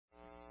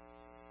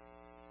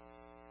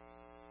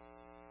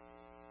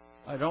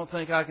I don't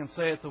think I can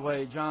say it the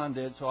way John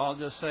did, so I'll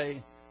just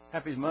say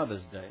Happy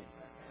Mother's Day.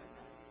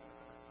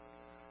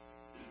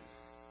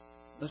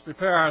 Let's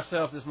prepare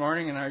ourselves this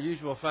morning in our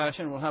usual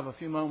fashion. We'll have a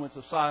few moments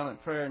of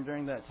silent prayer, and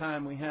during that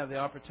time we have the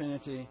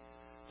opportunity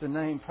to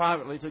name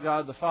privately to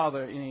God the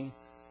Father any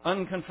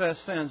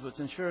unconfessed sins which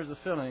ensures the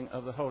filling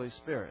of the Holy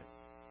Spirit.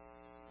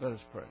 Let us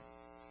pray.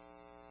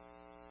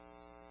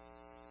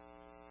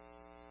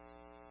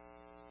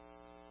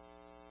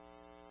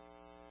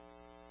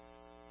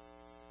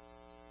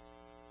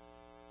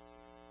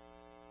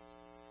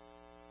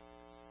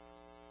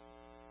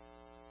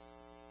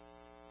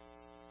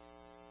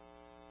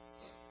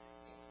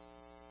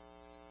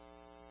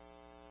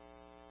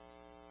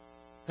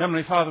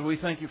 Heavenly Father, we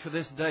thank you for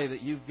this day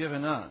that you've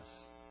given us.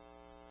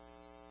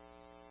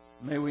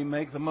 May we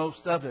make the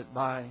most of it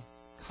by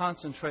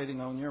concentrating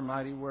on your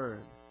mighty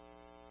word,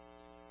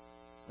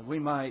 that we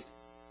might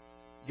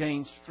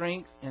gain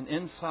strength and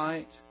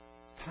insight,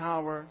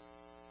 power,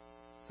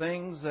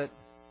 things that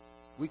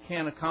we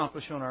can't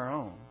accomplish on our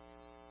own,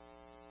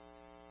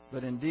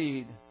 but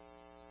indeed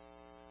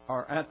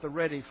are at the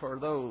ready for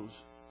those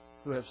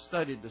who have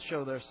studied to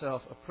show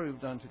themselves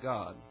approved unto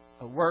God,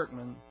 a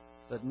workman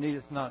that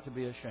needeth not to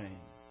be ashamed.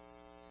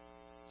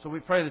 So we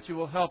pray that you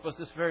will help us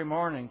this very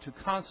morning to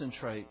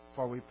concentrate,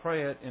 for we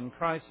pray it in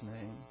Christ's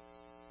name.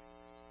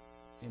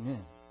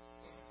 Amen.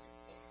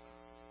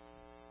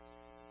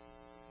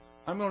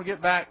 I'm going to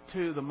get back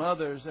to the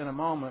mothers in a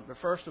moment, but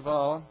first of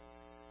all,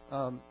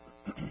 we're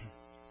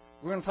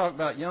going to talk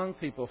about young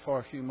people for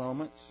a few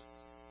moments.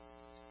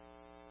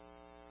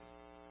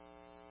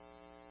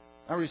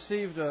 I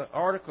received an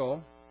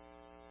article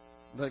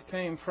that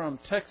came from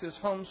Texas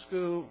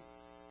Homeschool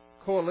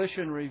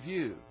Coalition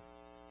Review,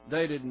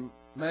 dated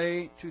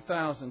May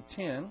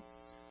 2010.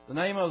 The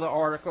name of the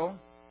article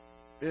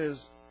is,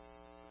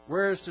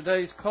 "Where is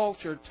Today's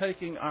Culture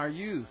Taking Our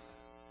Youth?"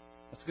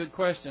 That's a good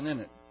question, isn't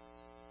it?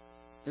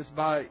 It's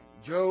by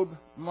Job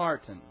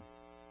Martin.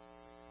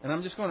 And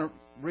I'm just going to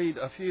read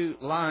a few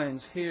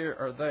lines here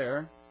or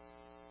there.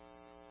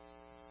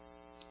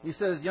 He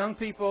says, young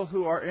people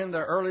who are in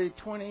their early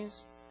 20s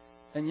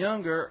and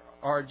younger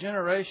are a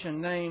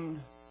generation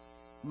named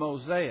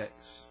Mosaics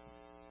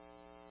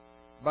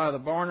by the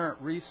Barna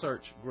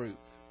Research Group.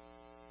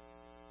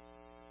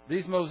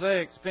 These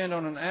mosaics spend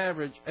on an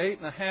average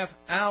 8.5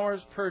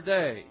 hours per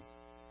day.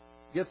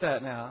 Get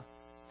that now.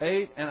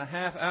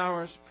 8.5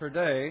 hours per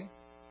day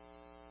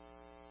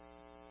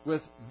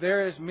with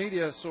various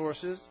media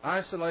sources,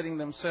 isolating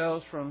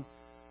themselves from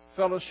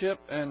fellowship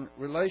and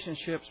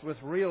relationships with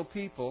real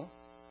people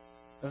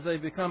as they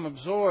become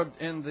absorbed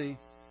in the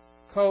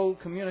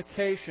cold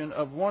communication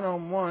of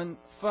one-on-one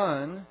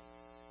fun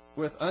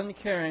with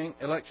uncaring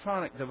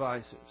electronic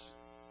devices.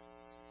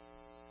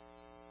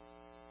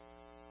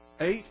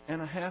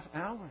 8.5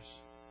 hours.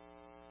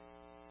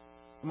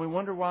 And we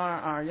wonder why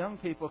our young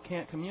people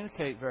can't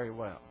communicate very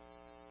well.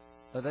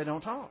 They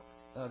don't talk.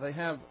 They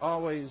have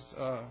always,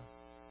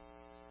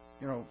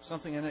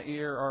 something in their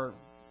ear. Or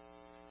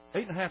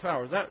 8.5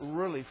 hours. That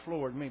really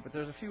floored me. But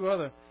there's a few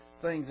other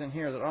things in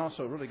here that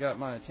also really got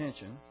my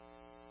attention.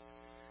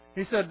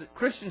 He said that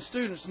Christian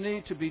students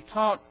need to be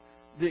taught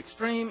the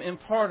extreme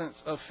importance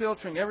of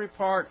filtering every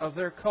part of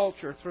their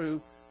culture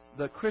through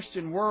the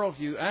Christian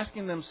worldview,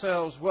 asking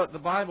themselves what the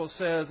Bible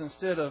says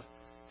instead of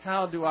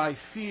how do I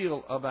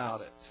feel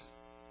about it.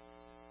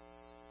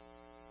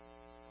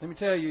 Let me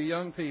tell you,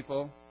 young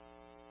people,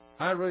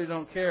 I really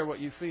don't care what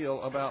you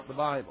feel about the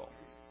Bible.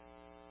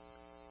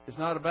 It's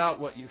not about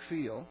what you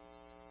feel.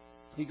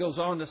 He goes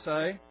on to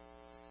say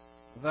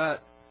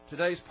that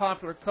today's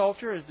popular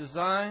culture is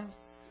designed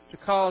to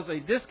cause a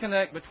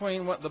disconnect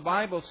between what the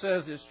Bible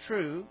says is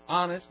true,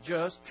 honest,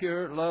 just,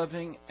 pure,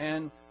 loving,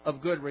 and of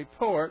good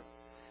report,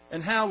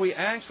 and how we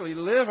actually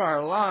live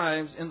our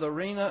lives in the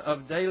arena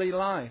of daily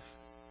life.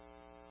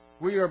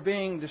 We are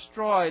being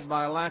destroyed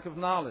by a lack of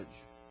knowledge.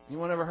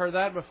 Anyone ever heard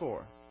that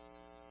before?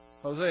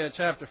 Hosea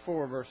chapter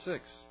 4, verse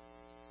 6.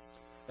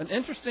 An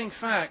interesting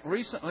fact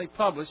recently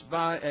published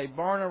by a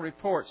Barna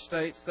report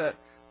states that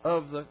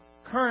of the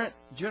current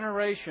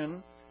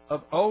generation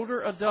of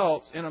older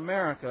adults in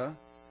America,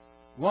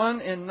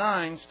 1 in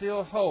 9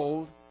 still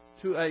hold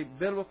to a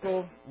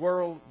biblical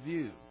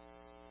worldview.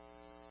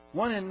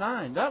 1 in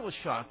 9. That was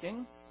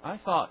shocking. I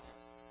thought,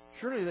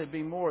 surely there'd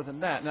be more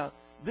than that. Now,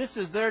 this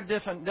is their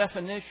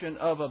definition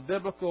of a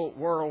biblical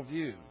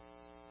worldview.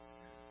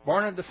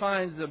 Barna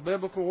defines the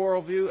biblical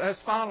worldview as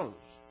follows.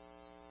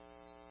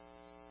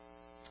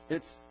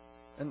 It's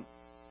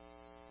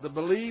the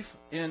belief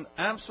in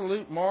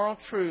absolute moral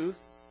truth,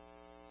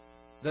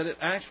 that it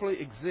actually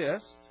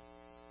exists.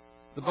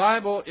 The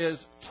Bible is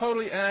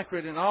totally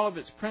accurate in all of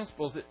its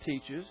principles it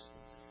teaches.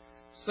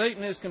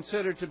 Satan is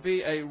considered to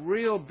be a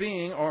real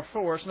being or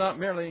force, not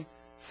merely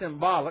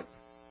symbolic.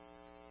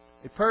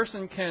 A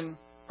person cannot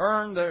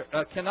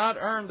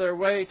earn their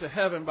way to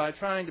heaven by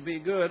trying to be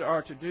good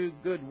or to do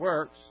good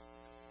works.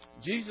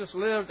 Jesus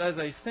lived as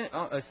a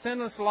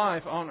sinless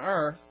life on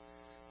earth,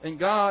 and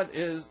God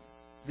is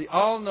the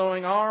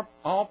all-knowing,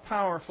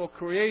 all-powerful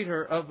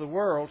creator of the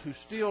world who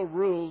still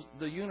rules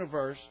the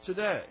universe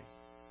today.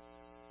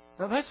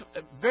 Now that's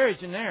very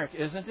generic,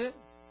 isn't it?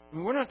 I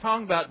mean, we're not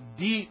talking about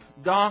deep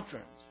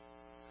doctrines.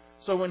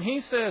 So when he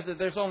says that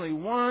there's only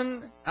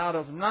 1 out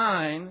of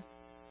 9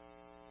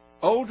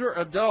 older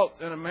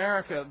adults in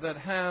America that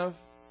have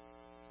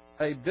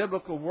a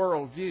biblical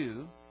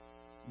worldview,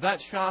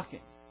 that's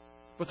shocking.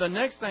 But the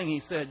next thing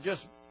he said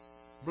just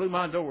blew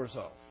my doors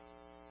off.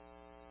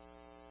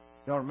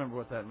 Y'all remember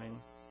what that means?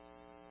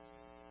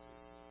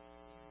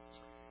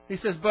 He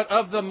says, but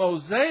of the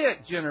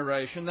Mosaic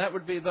generation, that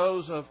would be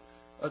those of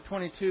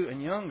 22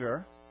 and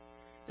younger,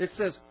 it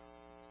says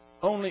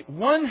only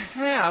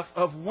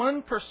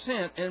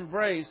 0.5%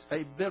 embrace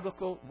a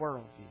biblical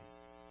worldview.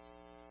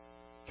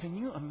 Can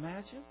you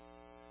imagine?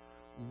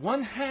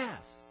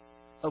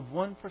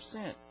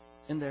 0.5%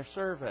 in their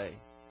survey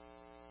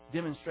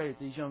demonstrated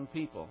these young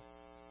people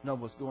know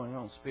what's going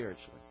on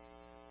spiritually.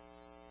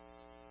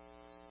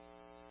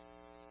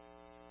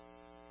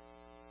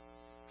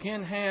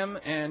 Ken Ham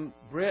and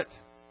Britt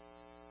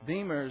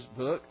Beamer's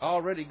book,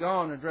 Already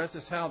Gone,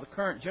 addresses how the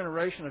current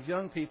generation of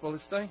young people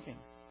is thinking.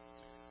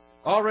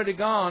 Already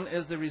Gone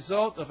is the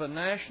result of a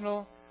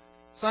national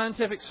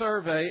scientific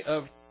survey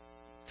of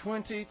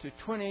 20 to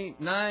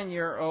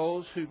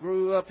 29-year-olds who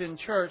grew up in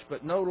church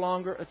but no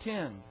longer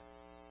attend.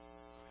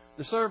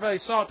 The survey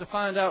sought to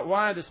find out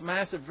why this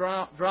massive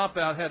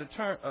dropout had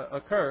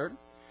occurred.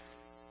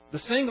 The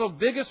single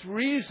biggest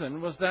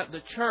reason was that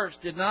the church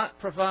did not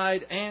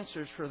provide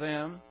answers for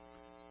them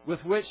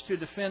with which to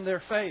defend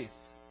their faith.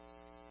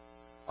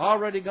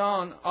 Already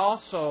Gone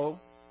also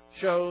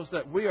shows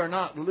that we are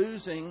not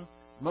losing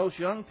most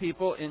young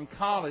people in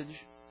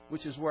college,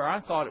 which is where I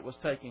thought it was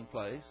taking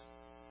place.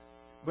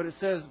 But it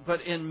says,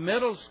 but in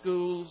middle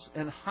schools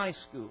and high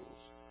schools.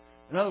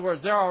 In other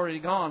words, they're already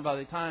gone by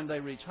the time they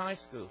reach high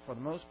school, for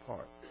the most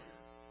part.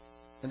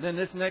 And then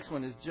this next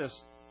one is just,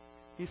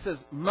 he says,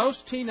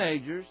 most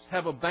teenagers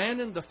have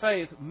abandoned the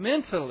faith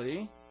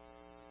mentally,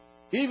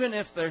 even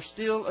if they're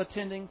still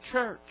attending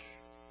church.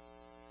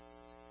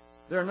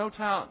 There are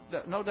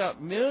no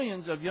doubt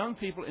millions of young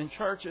people in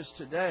churches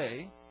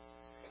today,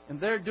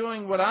 and they're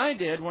doing what I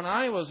did when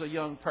I was a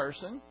young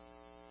person.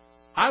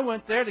 I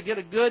went there to get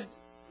a good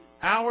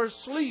hour's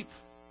sleep.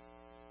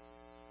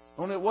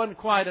 Only it wasn't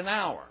quite an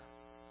hour.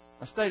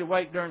 I stayed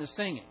awake during the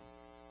singing,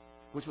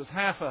 which was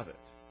half of it.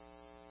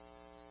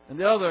 And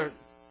the other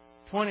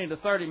 20 to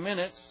 30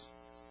 minutes,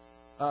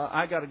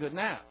 I got a good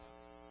nap.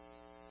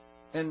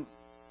 And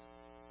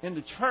in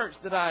the church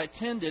that I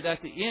attended,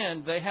 at the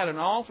end, they had an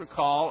altar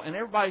call, and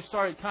everybody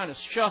started kind of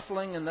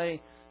shuffling, and they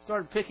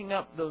started picking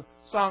up the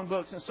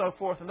songbooks and so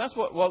forth, and that's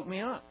what woke me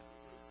up.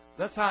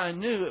 That's how I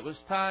knew it was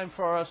time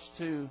for us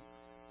to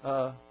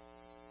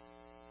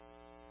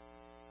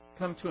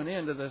come to an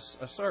end of this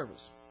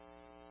service.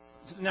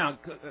 Now,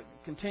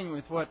 continue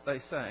with what they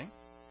say.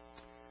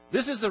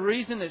 This is the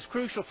reason it's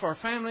crucial for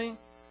family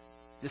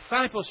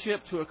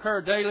discipleship to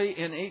occur daily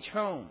in each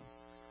home.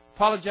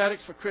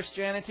 Apologetics for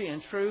Christianity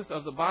and truth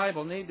of the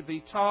Bible need to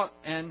be taught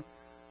and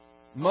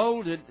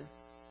molded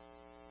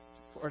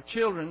for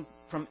children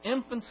from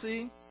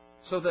infancy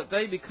so that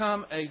they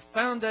become a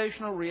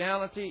foundational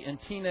reality in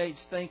teenage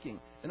thinking.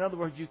 In other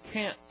words, you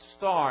can't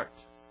start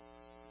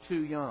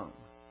too young.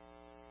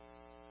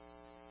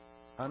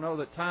 I know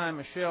that Ty and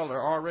Michelle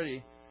are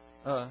already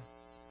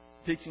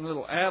teaching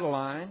little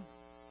Adeline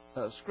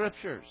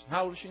scriptures.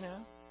 How old is she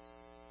now?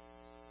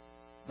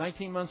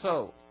 19 months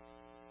old.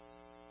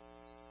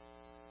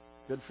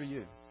 Good for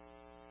you.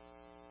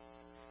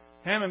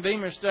 Ham and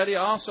Beamer's study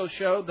also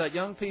showed that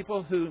young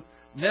people who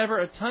never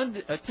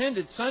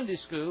attended Sunday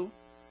school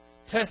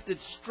tested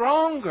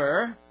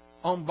stronger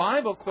on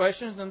Bible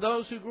questions than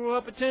those who grew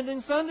up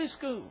attending Sunday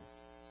school.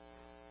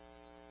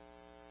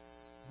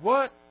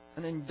 What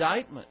an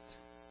indictment.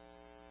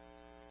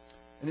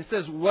 And it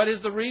says, what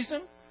is the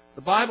reason?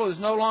 The Bible is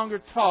no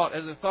longer taught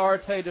as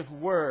authoritative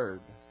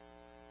word.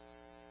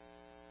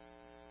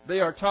 They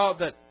are taught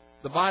that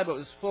the Bible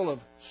is full of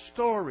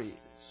stories.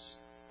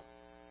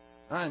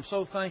 I am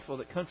so thankful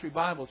that Country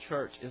Bible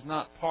Church is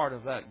not part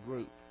of that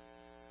group.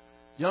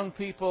 Young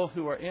people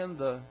who are in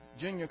the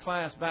junior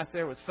class back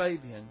there with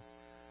Fabian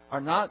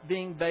are not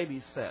being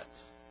babysat.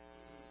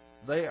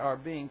 They are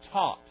being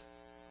taught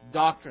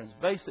doctrines,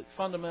 basic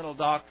fundamental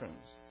doctrines.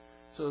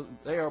 So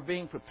they are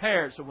being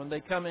prepared so when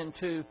they come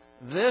into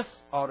this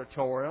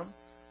auditorium,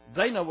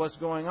 they know what's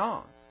going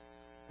on.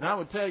 And I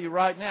would tell you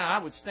right now,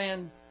 I would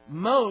stand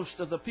most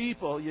of the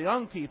people,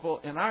 young people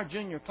in our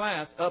junior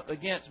class, up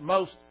against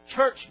most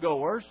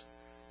churchgoers,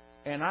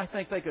 and I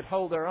think they could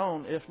hold their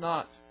own, if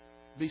not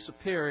be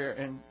superior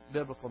in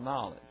biblical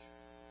knowledge.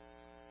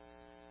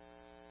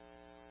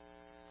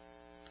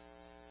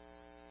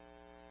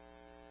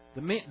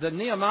 The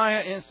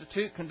Nehemiah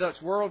Institute conducts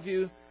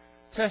worldview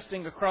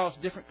testing across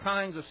different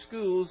kinds of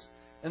schools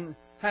and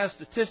has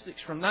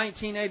statistics from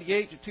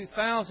 1988 to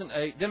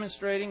 2008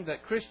 demonstrating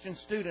that Christian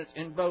students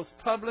in both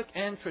public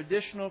and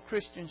traditional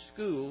Christian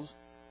schools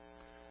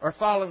are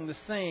following the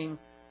same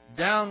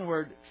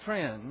downward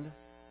trend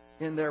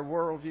in their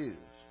worldviews.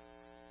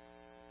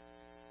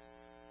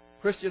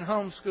 Christian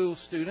homeschool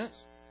students,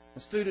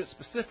 and students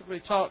specifically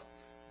taught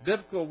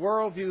biblical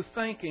worldview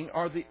thinking,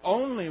 are the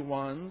only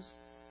ones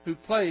who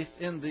placed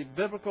in the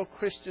biblical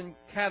Christian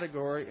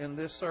category in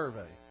this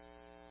survey.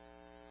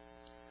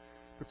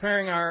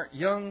 Preparing our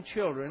young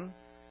children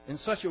in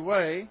such a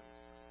way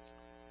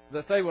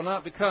that they will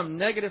not become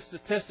negative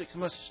statistics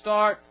must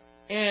start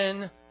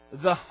in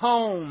the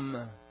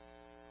home,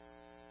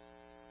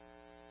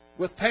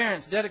 with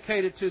parents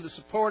dedicated to the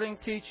supporting,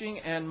 teaching,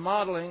 and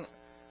modeling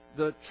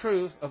the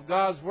truth of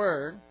God's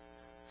Word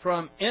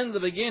from in the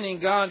beginning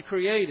God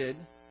created,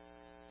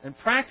 and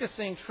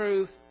practicing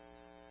truth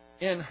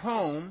in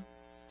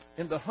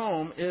the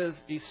home is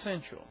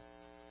essential.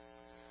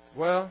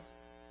 Well,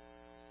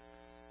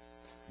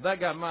 that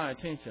got my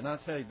attention. I'll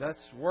tell you, that's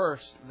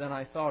worse than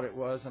I thought it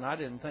was, and I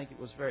didn't think it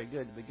was very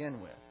good to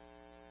begin with.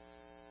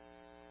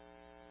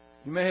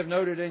 You may have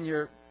noted in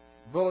your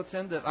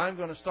bulletin that I'm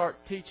going to start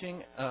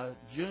teaching a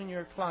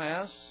junior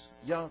class,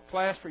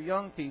 class for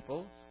young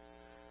people,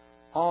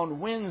 on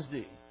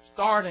Wednesday,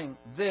 starting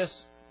this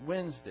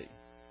Wednesday.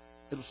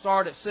 It'll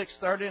start at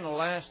 6:30 and it'll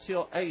last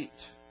till 8.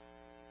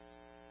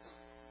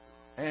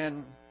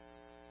 And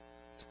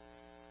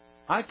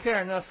I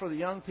care enough for the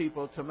young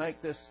people to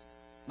make this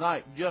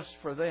night just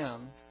for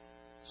them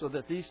so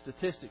that these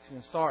statistics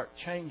can start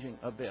changing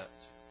a bit.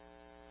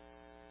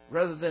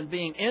 Rather than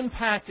being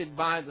impacted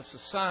by the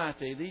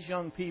society, these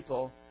young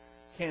people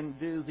can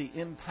do the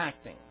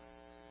impacting.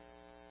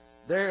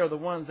 They are the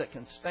ones that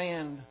can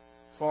stand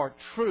for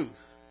truth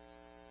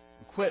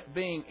and quit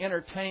being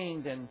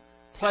entertained and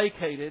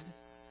placated.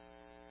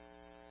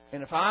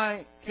 And if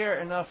I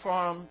care enough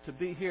for them to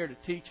be here to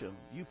teach them,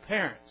 you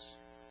parents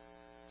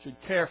should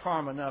care for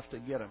them enough to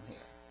get them here.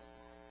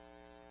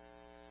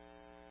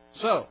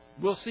 So,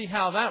 we'll see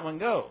how that one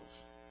goes.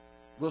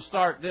 We'll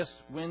start this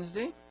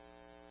Wednesday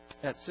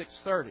at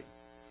 6:30.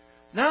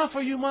 Now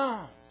for you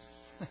moms.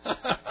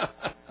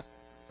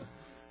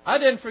 I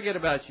didn't forget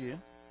about you.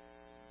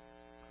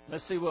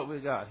 Let's see what we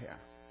got here.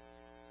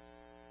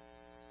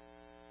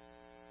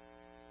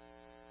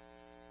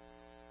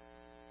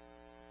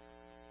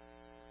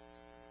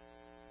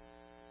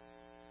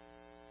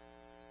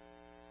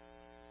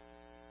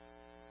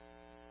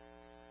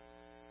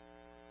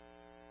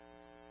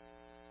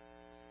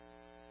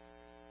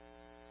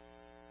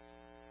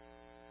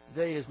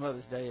 Today is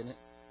Mother's Day, isn't it?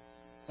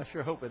 I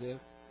sure hope it is.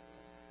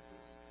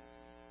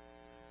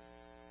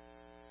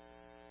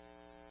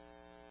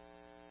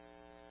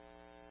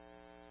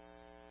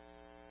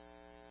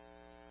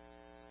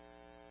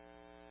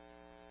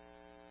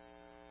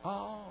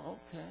 Oh,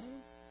 okay.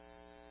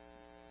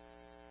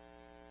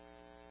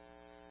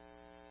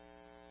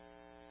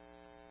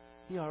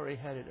 He already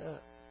had it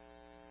up.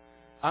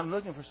 I'm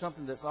looking for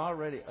something that's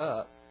already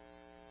up.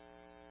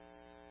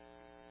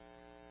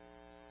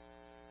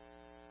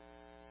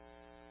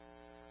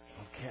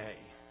 Okay.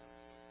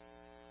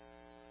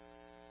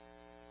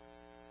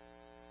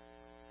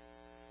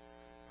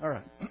 All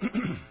right.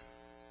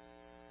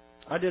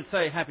 I did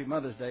say Happy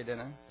Mother's Day,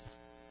 didn't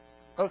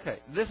I? Okay.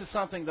 This is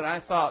something that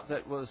I thought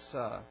that was...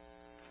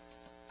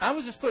 I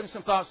was just putting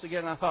some thoughts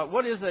together, and I thought,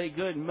 what is a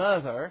good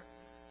mother?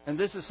 And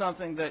this is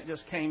something that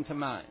just came to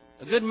mind.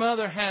 A good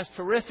mother has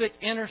terrific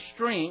inner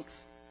strength,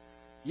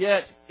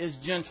 yet is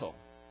gentle.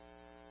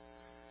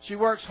 She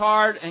works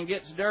hard and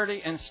gets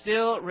dirty and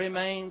still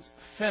remains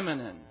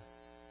feminine.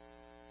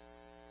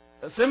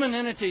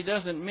 Femininity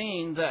doesn't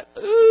mean that,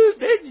 ooh,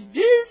 that's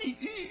dirty.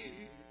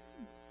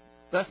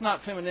 That's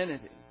not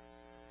femininity.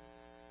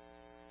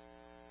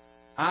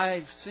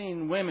 I've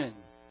seen women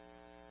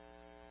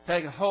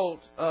take a hold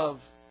of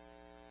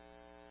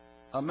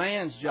a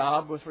man's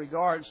job with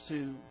regards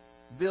to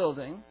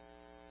building.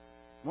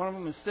 One of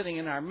them is sitting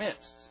in our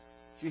midst.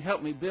 She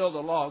helped me build a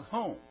log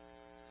home.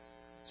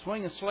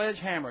 Swing a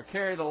sledgehammer,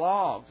 carry the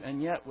logs,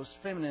 and yet was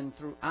feminine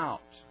throughout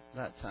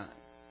that time.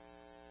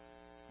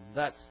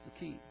 That's the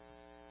key.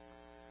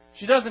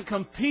 She doesn't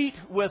compete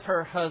with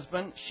her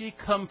husband. She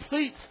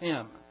completes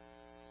him.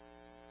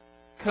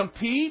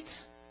 Compete,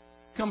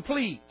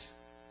 complete.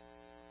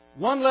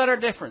 One letter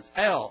difference,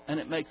 L, and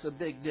it makes a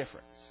big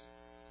difference.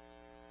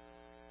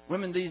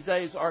 Women these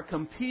days are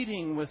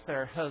competing with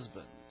their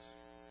husbands.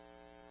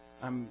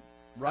 I'm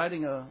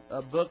writing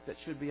a book that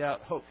should be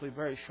out hopefully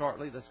very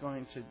shortly that's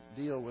going to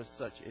deal with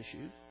such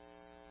issues.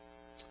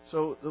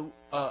 So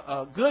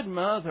a good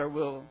mother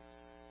will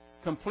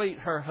complete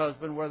her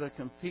husband, whether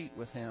compete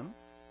with him.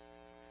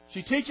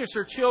 She teaches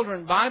her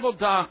children Bible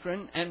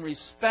doctrine and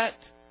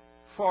respect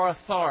for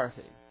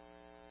authority.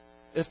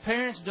 If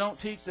parents don't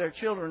teach their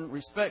children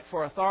respect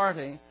for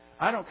authority,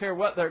 I don't care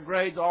what their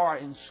grades are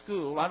in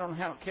school. I don't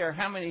care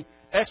how many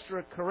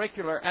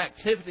extracurricular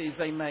activities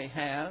they may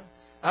have.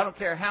 I don't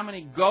care how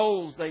many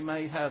goals they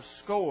may have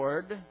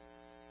scored,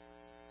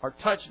 or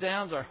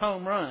touchdowns or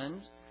home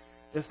runs.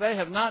 If they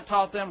have not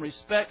taught them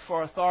respect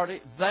for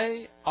authority,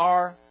 they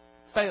are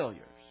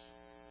failures.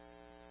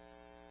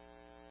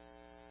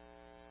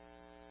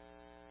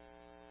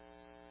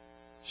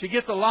 She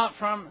gets a lot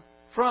from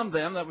from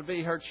them, that would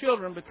be her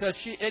children, because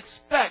she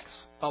expects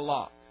a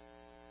lot.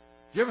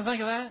 Do you ever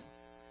think of that?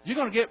 You're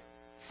going to get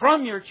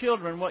from your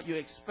children what you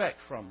expect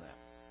from them.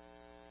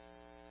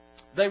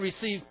 They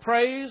receive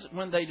praise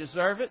when they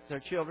deserve it, their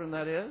children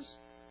that is,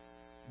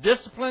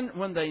 discipline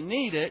when they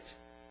need it,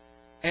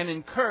 and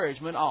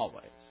encouragement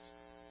always.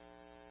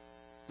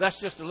 That's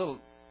just a little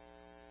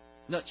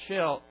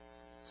nutshell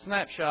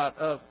snapshot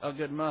of a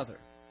good mother.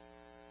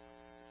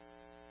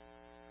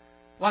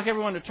 I'd like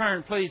everyone to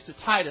turn, please, to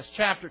Titus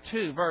chapter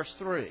 2, verse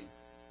 3.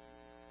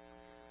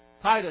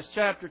 Titus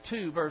chapter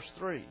 2, verse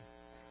 3.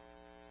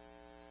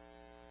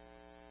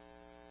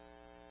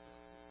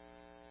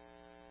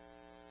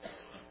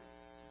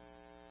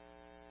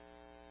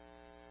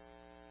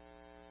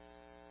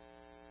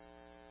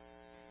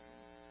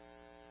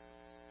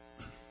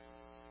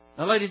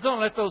 Now, ladies, don't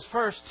let those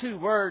first two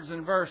words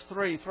in verse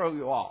 3 throw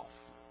you off.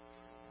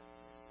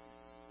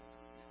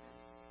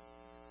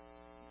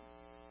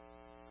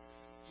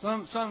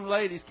 Some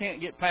ladies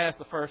can't get past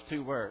the first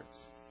two words.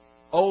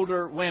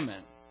 Older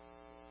women.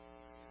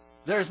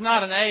 There's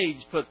not an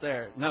age put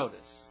there, notice.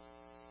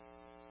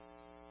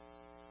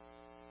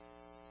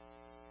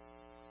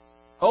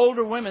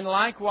 Older women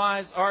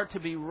likewise are to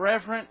be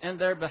reverent in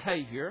their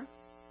behavior,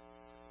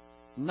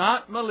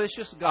 not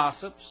malicious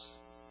gossips,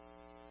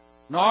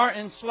 nor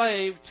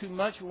enslaved to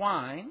much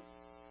wine.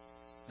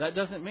 That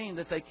doesn't mean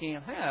that they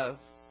can't have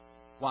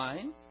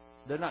wine.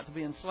 They're not to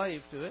be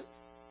enslaved to it.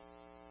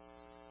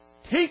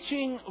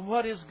 Teaching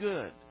what is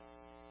good.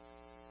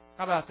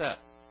 How about that?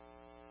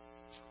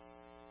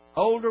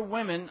 Older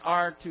women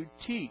are to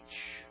teach.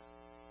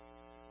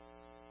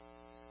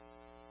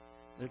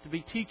 They're to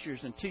be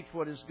teachers and teach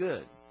what is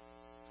good.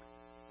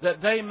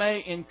 That they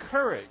may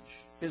encourage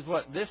is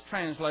what this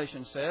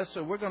translation says.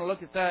 So we're going to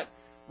look at that.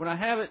 When I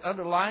have it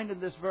underlined in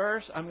this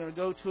verse, I'm going to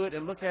go to it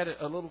and look at it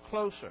a little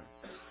closer.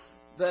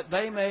 That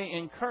they may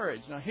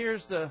encourage. Now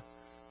here's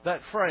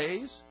that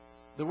phrase.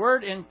 The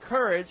word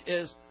encourage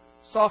is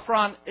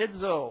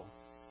Sophronizo.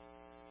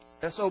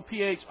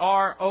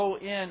 Sophronizo.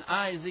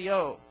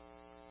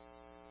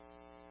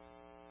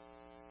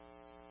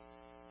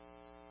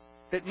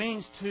 It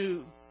means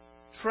to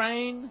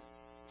train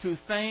to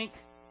think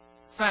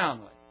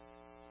soundly.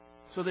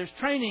 So there's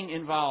training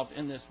involved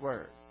in this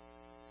word.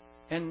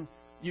 And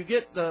you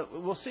get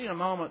we'll see in a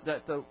moment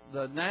that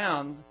the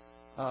noun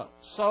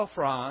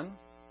sophron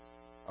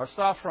or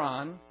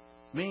sophron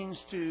means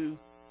to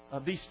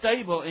be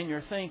stable in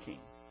your thinking.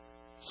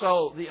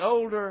 So the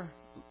older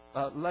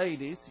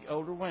ladies, the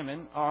older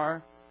women,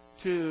 are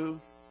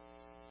to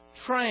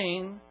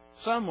train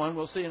someone,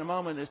 we'll see in a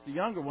moment, it's the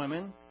younger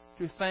women,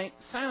 to think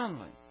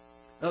soundly.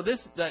 Now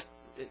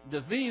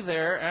the V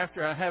there,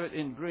 after I have it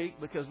in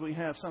Greek, because we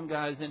have some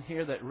guys in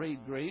here that read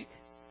Greek,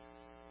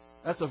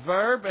 that's a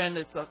verb and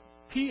it's a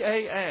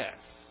PAS.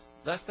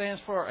 That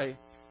stands for a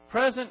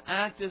present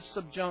active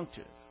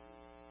subjunctive.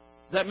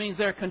 That means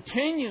they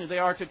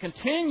are to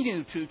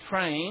continue to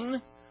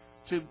train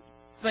to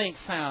think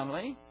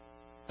soundly.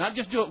 Not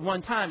just do it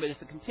one time, but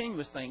it's a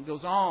continuous thing. It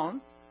goes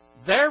on.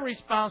 They're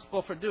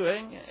responsible for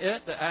doing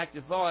it, the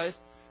active voice.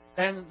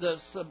 And the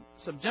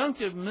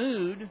subjunctive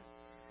mood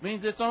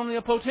means it's only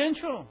a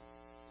potential.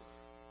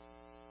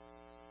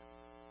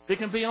 It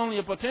can be only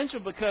a potential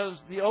because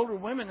the older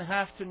women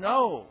have to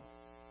know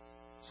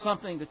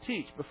something to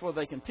teach before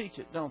they can teach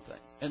it, don't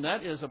they? And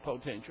that is a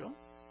potential.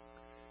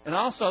 And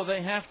also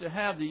they have to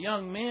have the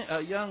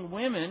young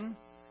women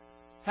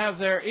have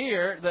their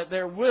ear that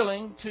they're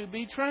willing to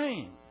be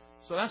trained.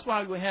 So that's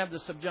why we have the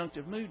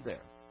subjunctive mood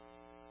there.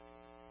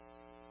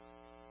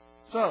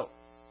 So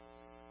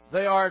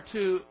they are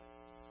to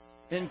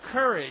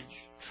encourage,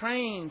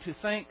 train to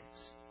think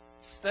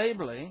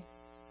stably.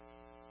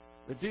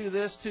 They do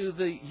this to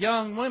the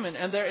young women,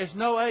 and there is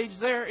no age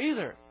there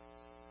either.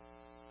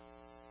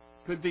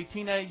 Could be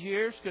teenage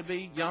years, could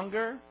be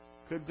younger,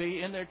 could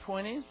be in their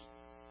 20s.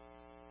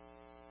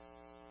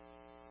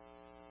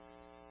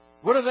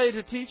 What are they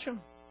to teach them?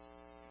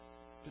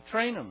 To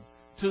train them.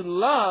 To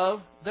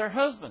love their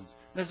husbands.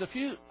 There's a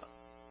few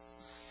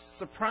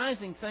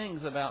surprising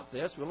things about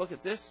this. We'll look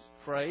at this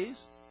phrase.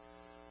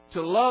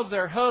 To love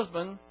their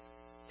husband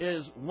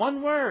is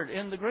one word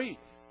in the Greek.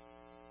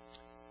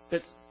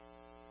 It's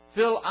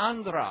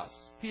philandros.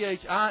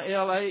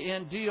 Philandros.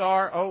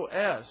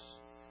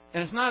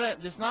 And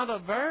it's not a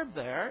verb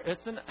there.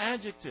 It's an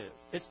adjective.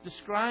 It's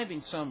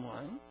describing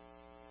someone.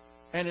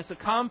 And it's a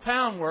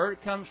compound word.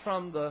 It comes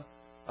from the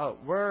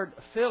word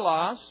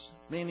philos,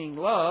 meaning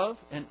love,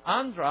 and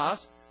andros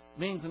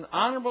means an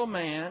honorable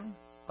man,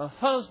 a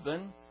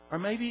husband, or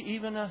maybe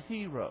even a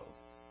hero.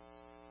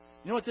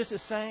 You know what this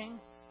is saying?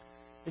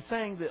 It's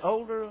saying the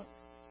older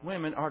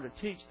women are to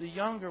teach the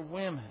younger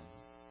women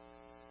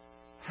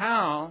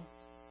how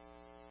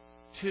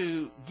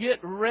to get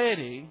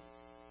ready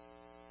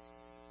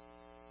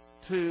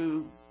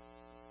to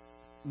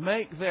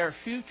make their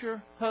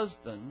future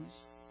husbands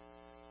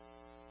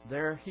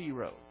their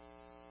hero.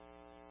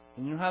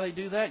 And you know how they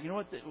do that? You know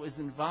what was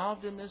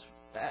involved in this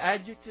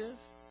adjective?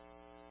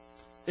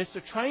 It's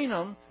to train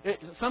them.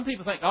 Some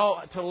people think,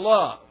 to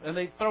love, and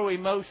they throw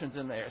emotions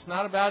in there. It's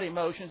not about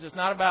emotions. It's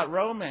not about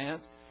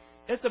romance.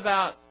 It's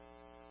about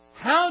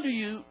how do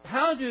you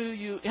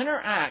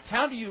interact?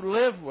 How do you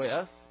live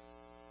with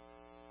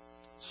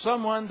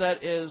someone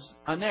that is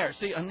aner?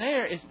 See,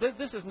 aner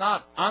this is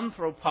not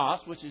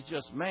anthropos, which is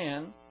just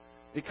man.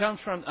 It comes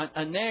from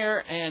aner,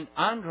 and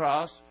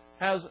andros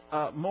has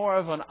more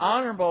of an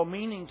honorable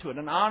meaning to it,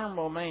 an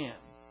honorable man.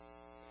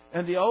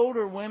 And the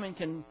older women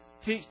can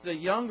teach the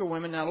younger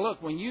women, now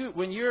look, when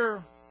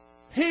your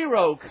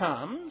hero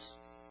comes,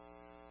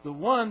 the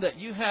one that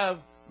you have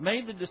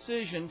made the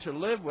decision to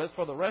live with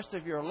for the rest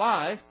of your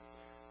life,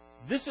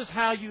 this is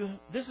how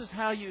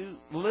you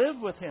live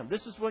with him.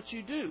 This is what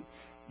you do.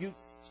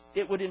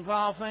 It would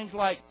involve things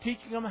like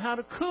teaching them how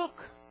to cook.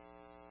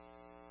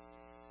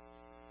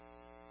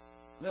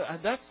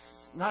 That's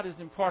not as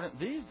important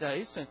these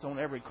days, since on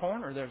every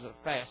corner there's a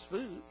fast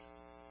food.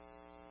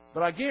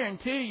 But I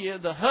guarantee you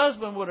the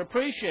husband would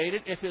appreciate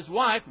it if his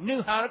wife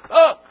knew how to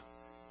cook.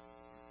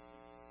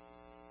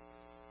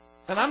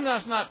 And I'm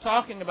just not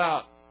talking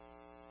about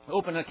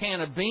open a can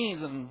of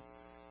beans and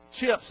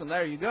chips and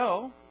there you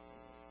go.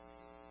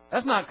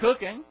 That's not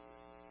cooking.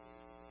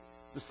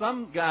 To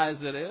some guys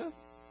it is.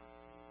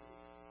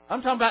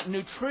 I'm talking about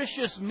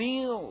nutritious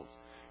meals.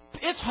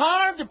 It's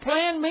hard to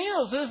plan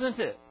meals, isn't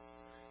it?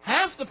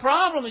 Half the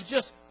problem is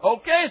just,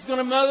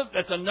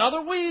 it's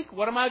another week.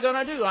 What am I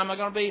going to do? Am I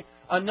going to be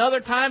another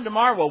time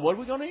tomorrow? Well, what are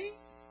we going to eat?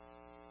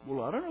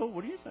 Well, I don't know.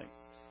 What do you think?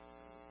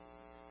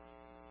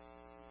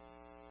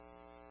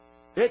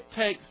 It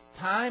takes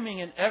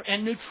timing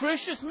and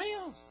nutritious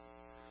meals.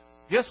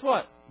 Guess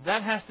what?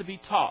 That has to be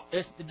taught.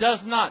 It does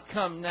not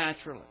come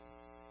naturally.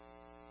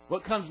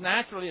 What comes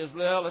naturally is,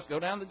 let's go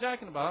down to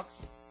Jack in the Box.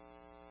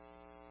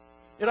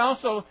 It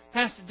also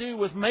has to do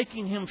with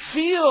making him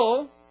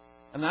feel.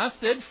 And I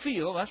said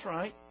feel, that's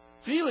right.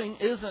 Feeling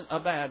isn't a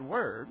bad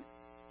word.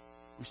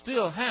 We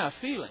still have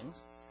feelings.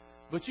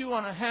 But you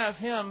want to have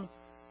him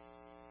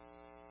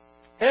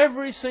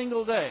every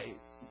single day.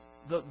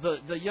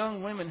 The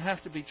young women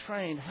have to be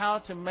trained how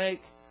to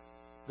make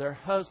their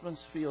husbands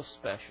feel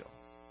special.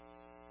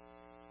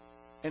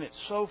 And it's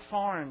so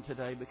foreign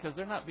today because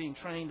they're not being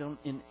trained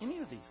in any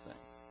of these things.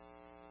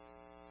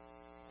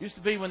 It used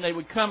to be when they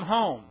would come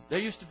home. There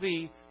used to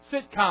be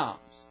sitcoms.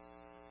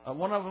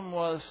 One of them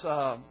was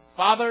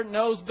Father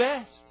Knows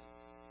Best.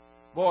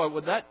 Boy,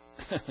 would that...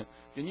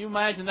 Can you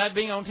imagine that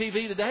being on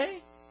TV today?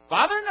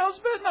 Father knows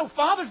best. No,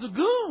 Father's a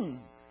goon.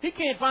 He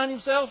can't find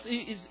himself.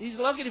 He's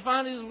lucky to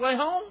find his way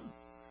home.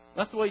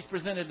 That's the way he's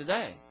presented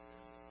today.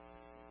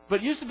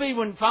 But it used to be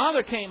when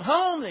Father came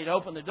home, they'd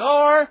open the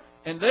door,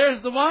 and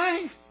there's the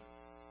wife.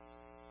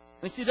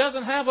 And she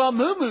doesn't have a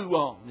moo-moo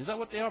on. Is that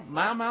what they are?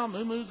 Mau-mau,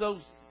 moo-moos,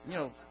 those,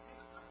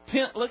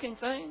 tent-looking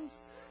things?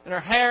 And her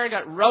hair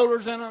got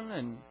rollers in them,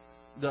 and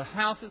the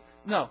houses.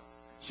 No.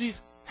 She's,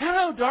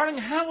 hello, darling,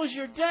 how was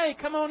your day?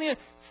 Come on in.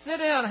 Sit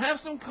down, have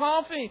some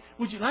coffee.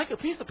 Would you like a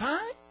piece of pie?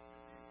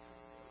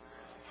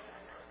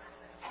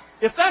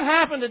 If that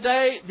happened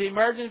today, the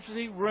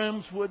emergency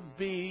rooms would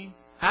be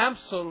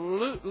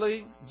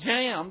absolutely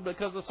jammed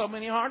because of so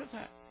many heart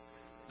attacks.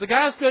 The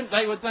guys couldn't,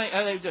 they would think,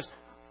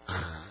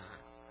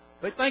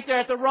 they think they're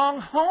at the wrong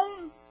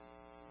home.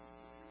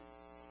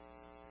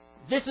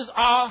 This is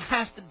all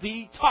has to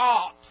be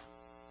taught.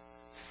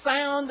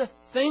 Sound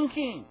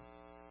thinking.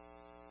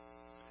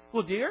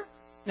 Well, dear,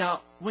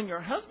 now, when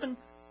your husband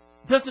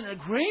doesn't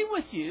agree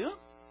with you,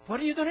 what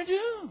are you going to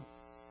do?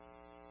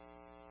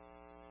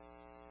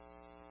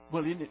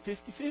 Well, isn't it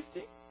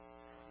 50-50?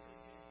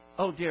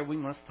 Oh, dear, we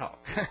must talk.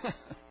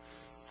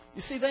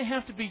 You see, they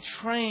have to be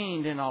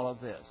trained in all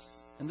of this.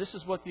 And this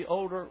is what the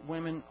older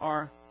women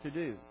are to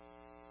do.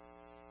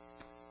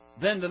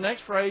 Then the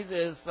next phrase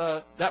is,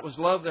 that was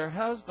love their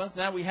husbands.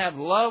 Now we have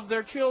love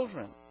their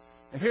children.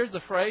 And here's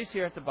the phrase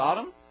here at the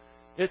bottom.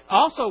 It's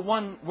also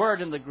one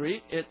word in the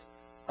Greek. It's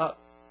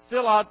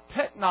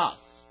philoteknos.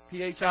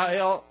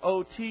 Philoteknos.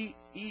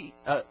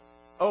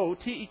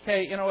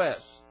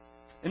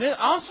 And it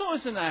also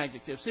is an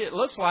adjective. See, it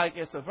looks like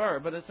it's a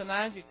verb, but it's an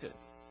adjective.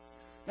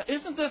 Now,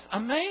 isn't this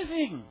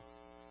amazing?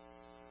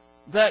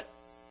 That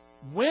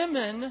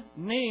women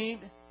need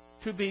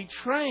to be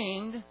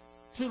trained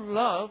to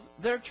love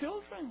their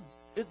children.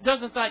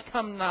 Doesn't that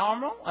come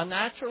normal,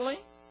 naturally?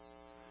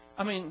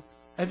 I mean,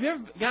 have you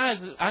ever, guys,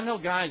 I know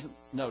guys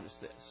notice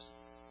this.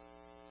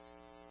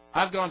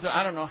 I've gone to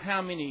I don't know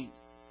how many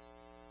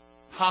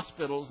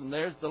hospitals, and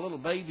there's the little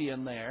baby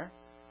in there.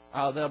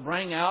 They'll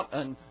bring out,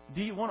 and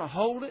do you want to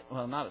hold it?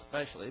 Well, not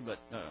especially, but,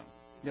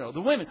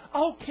 the women,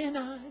 oh, can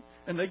I?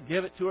 And they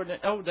give it to her,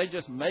 and they're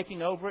just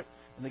making over it.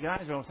 And the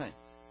guys are all saying,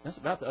 that's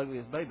about the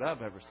ugliest baby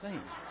I've ever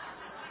seen.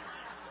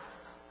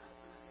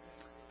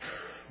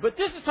 But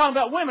this is talking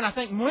about women. I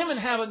think women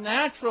have a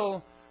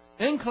natural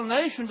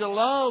inclination to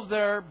love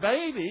their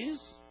babies,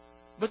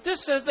 but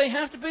this says they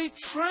have to be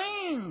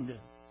trained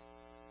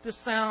to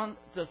sound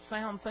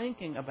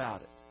thinking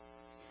about it.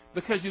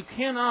 Because you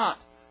cannot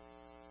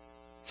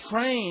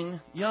train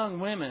young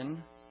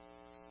women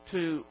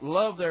to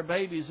love their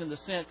babies in the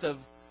sense of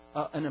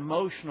an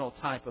emotional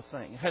type of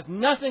thing. It has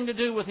nothing to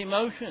do with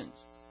emotions.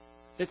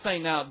 It's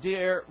saying, now,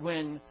 dear,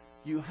 when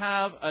you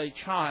have a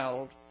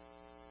child,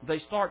 they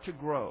start to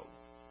grow.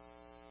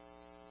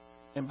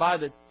 And by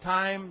the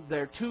time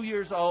they're 2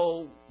 years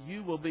old,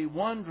 you will be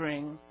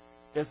wondering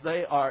if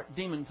they are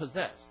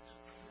demon-possessed.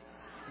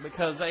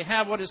 Because they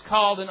have what is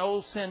called an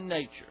old sin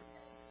nature.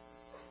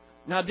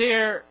 Now,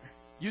 dear,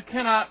 you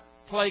cannot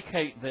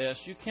placate this.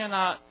 You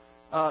cannot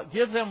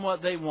give them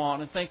what they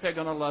want and think they're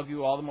going to love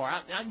you all the more.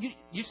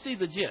 You see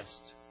the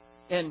gist.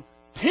 And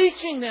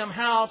teaching them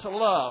how to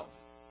love,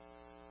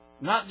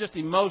 not just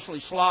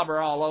emotionally slobber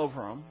all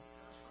over them.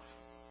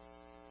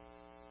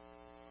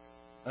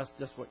 That's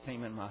just what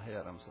came in my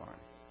head. I'm sorry.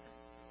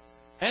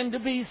 And to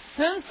be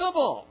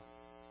sensible.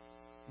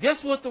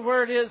 Guess what the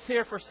word is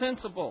here for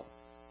sensible?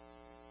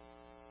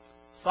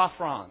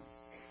 Sophron.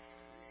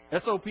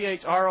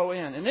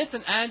 S-O-P-H-R-O-N. And it's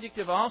an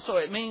adjective also.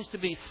 It means to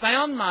be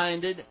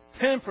sound-minded,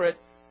 temperate,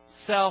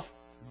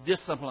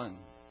 self-disciplined.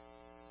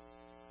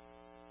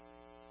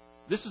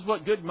 This is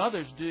what good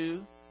mothers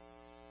do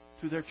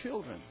to their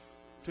children,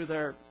 to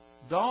their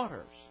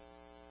daughters.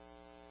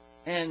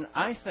 And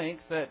I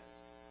think that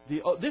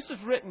this is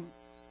written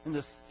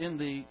in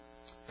the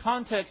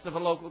context of a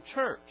local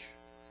church.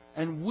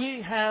 And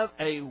we have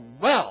a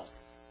wealth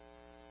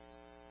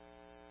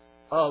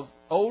of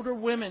older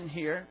women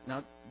here.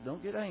 Now,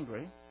 don't get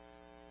angry.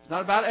 It's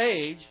not about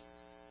age,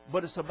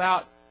 but it's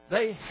about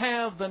they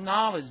have the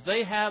knowledge,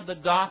 they have the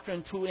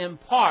doctrine to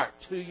impart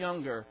to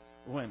younger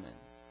women.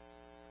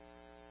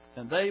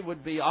 And they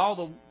would be, all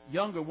the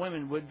younger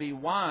women would be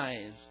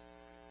wise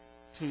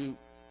to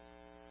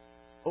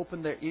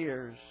open their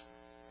ears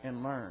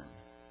and learn.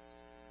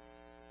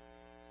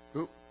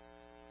 Oop,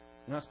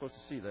 you're not supposed to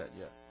see that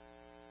yet.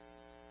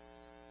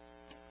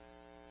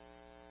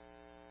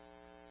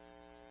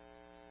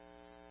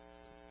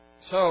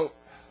 So,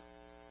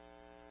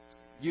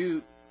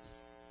 you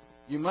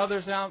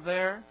mothers out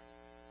there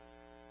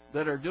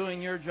that are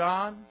doing your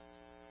job,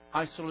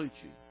 I salute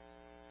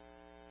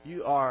you.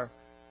 You are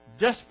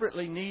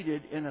desperately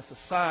needed in a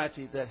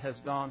society that has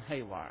gone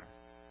haywire.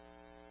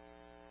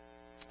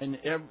 And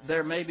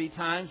there may be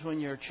times when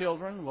your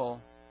children will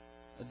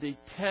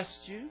detest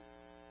you,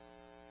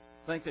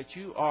 think that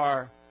you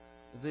are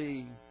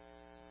the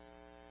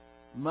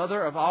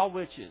mother of all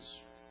witches,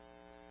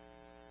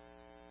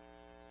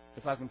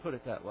 if I can put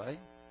it that way.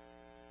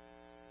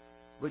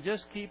 But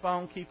just keep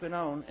on keeping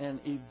on, and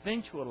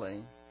eventually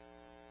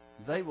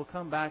they will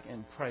come back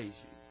and praise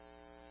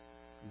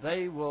you.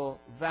 They will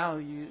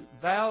value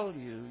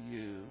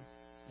you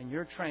and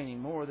your training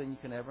more than you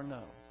can ever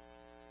know.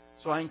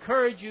 So I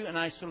encourage you and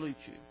I salute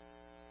you.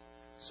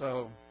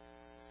 So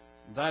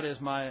that is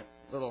my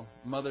little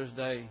Mother's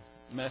Day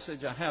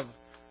message. I have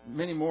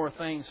many more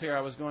things here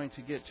I was going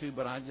to get to,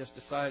 but I just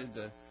decided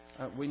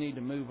we need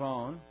to move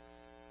on.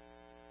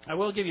 I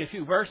will give you a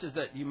few verses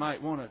that you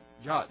might want to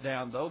jot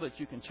down, though, that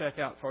you can check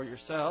out for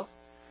yourself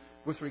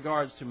with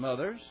regards to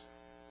mothers.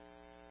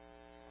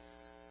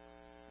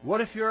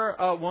 What if you're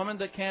a woman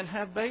that can't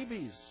have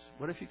babies?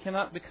 What if you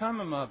cannot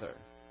become a mother?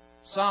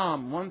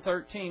 Psalm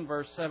 113,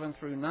 verse 7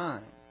 through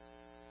 9.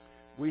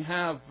 We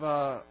have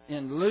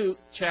in Luke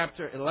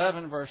chapter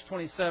 11, verse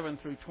 27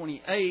 through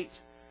 28,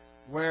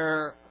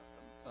 where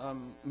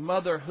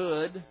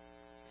motherhood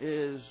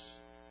is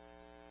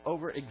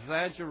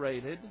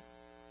over-exaggerated,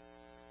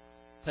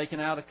 taken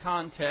out of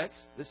context.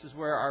 This is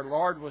where our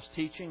Lord was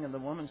teaching, and the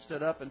woman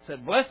stood up and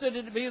said, "Blessed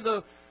it be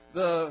the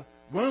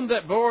womb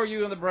that bore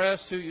you and the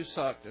breast who you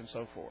sucked," and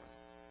so forth.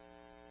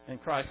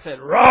 And Christ said,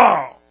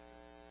 "Wrong!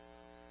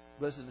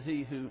 Blessed is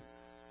he who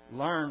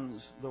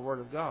learns the Word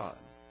of God."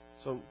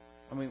 So,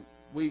 I mean,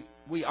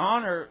 we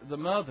honor the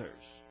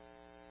mothers,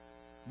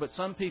 but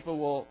some people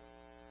will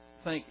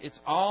think it's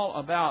all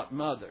about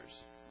mothers.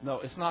 No,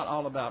 it's not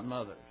all about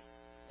mothers.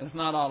 And it's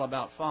not all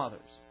about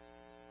fathers.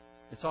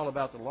 It's all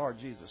about the Lord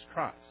Jesus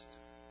Christ.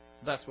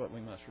 That's what we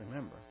must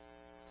remember.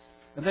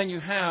 And then you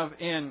have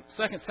in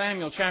 2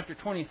 Samuel chapter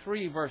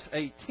 23, verse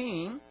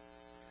 18,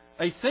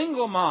 a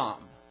single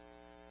mom.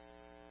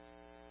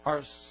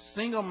 Are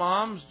single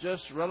moms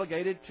just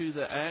relegated to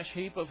the ash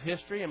heap of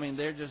history? I mean,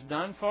 they're just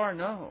done for?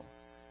 No.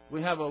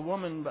 We have a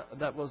woman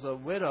that was a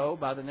widow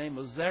by the name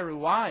of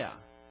Zeruiah.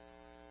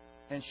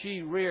 And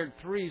she reared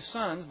 3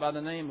 sons by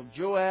the name of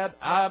Joab,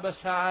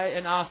 Abishai,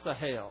 and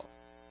Asahel.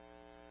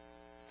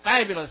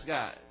 Fabulous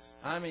guys.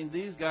 I mean,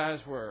 these guys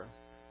were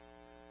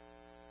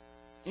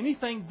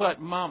anything but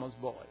mama's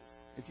boys.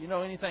 If you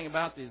know anything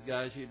about these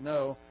guys, you'd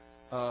know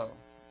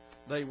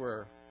they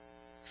were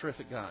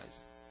terrific guys.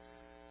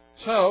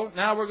 So,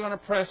 now we're going to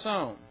press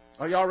on.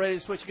 Are y'all ready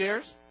to switch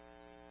gears?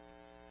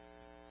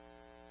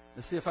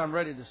 Let's see if I'm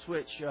ready to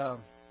switch.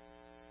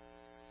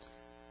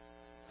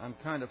 I'm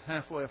kind of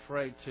halfway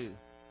afraid to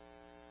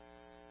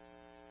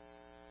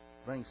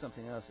bring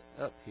something else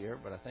up here,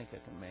 but I think I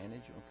can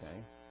manage.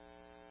 Okay.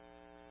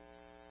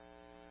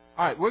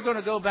 All right, we're going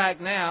to go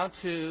back now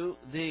to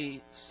the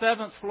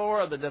 7th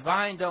floor of the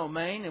divine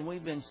domain, and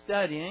we've been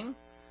studying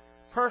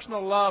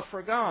personal love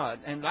for God.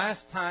 And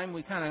last time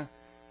we kind of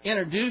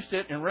introduced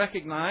it and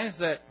recognized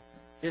that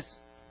it's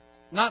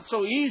not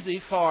so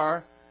easy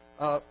for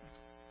a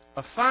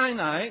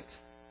finite,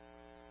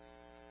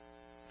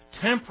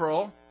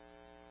 temporal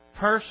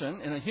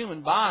person in a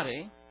human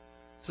body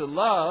to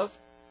love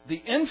the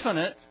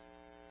infinite,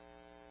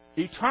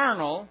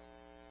 eternal,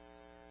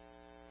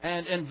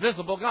 and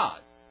invisible God.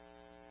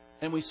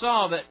 And we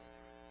saw that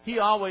He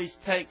always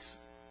takes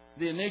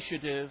the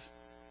initiative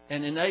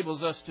and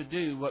enables us to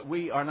do what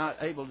we are not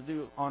able to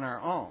do on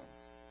our own.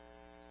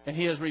 And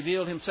He has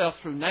revealed Himself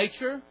through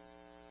nature,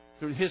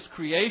 through His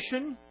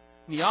creation,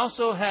 and He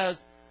also has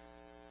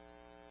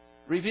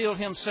revealed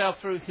Himself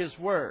through His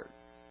Word.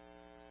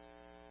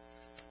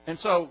 And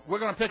so we're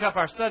going to pick up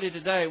our study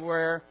today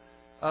where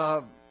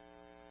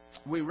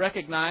we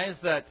recognize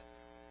that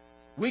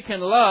we can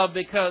love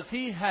because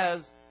He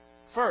has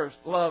first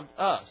loved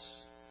us.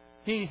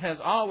 He has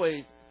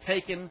always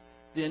taken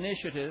the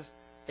initiative,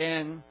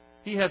 and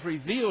He has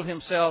revealed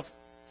Himself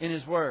in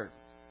His Word.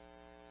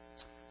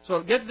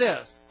 So get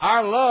this.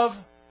 Our love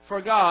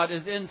for God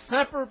is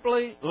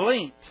inseparably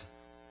linked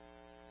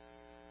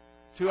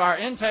to our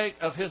intake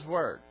of His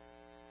Word.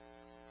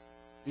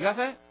 You got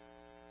that?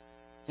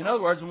 In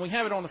other words, when we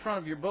have it on the front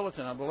of your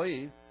bulletin, I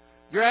believe,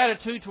 your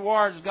attitude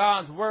towards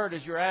God's Word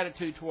is your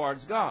attitude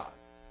towards God.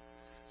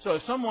 So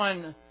if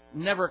someone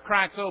never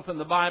cracks open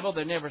the Bible,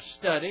 they never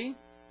study,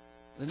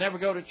 they never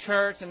go to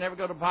church, they never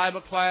go to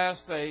Bible class,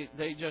 they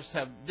just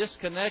have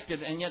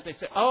disconnected, and yet they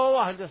say, oh,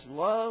 I just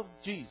love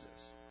Jesus.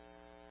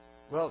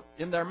 Well,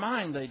 in their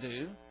mind they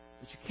do,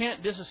 but you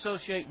can't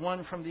disassociate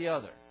one from the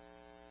other.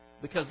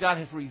 Because God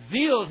has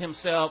revealed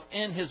Himself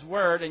in His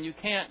Word, and you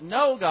can't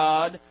know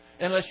God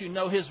unless you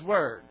know His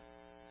Word.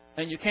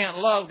 And you can't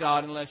love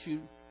God unless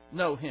you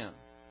know Him.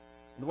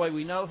 The way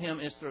we know Him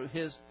is through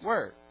His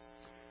Word.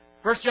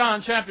 1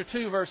 John chapter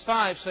 2, verse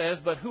 5 says,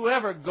 but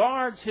whoever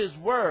guards His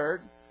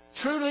Word,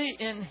 truly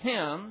in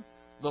him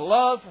the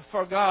love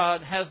for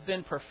God has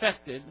been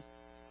perfected.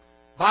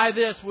 By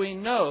this we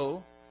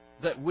know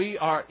that we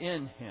are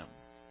in Him.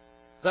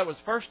 That was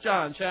 1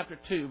 John chapter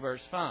 2,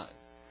 verse 5.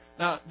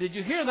 Now, did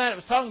you hear that? It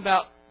was talking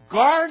about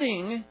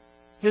guarding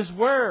His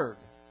Word.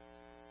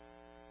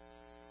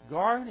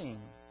 Guarding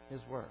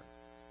His Word.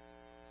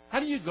 How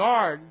do you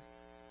guard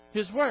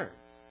His Word?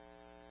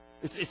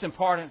 It's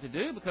important to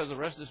do because the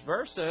rest of this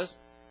verse says,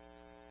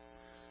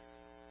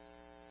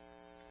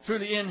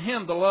 truly in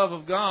Him the love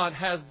of God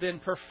has been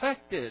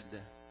perfected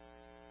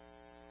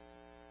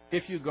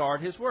if you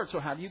guard His Word. So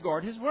how do you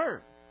guard His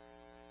Word?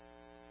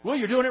 Well,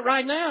 you're doing it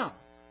right now.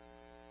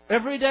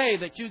 Every day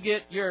that you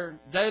get your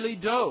daily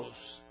dose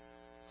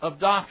of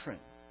doctrine,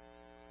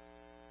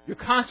 you're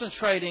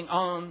concentrating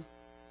on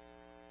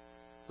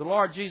the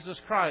Lord Jesus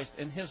Christ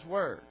and His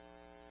Word.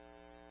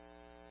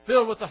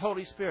 Filled with the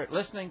Holy Spirit,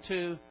 listening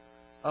to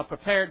a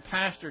prepared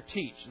pastor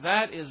teach.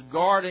 That is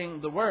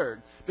guarding the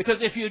Word. Because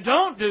if you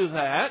don't do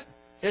that,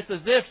 it's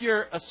as if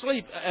you're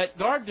asleep at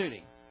guard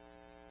duty.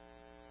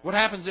 What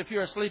happens if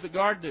you're asleep at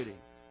guard duty?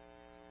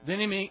 The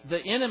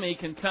enemy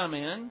can come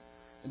in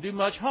and do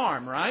much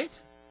harm, right?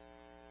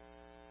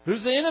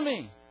 Who's the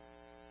enemy?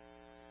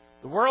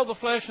 The world, the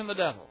flesh, and the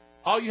devil.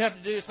 All you have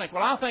to do is think,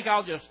 well, I think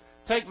I'll just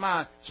take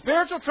my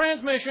spiritual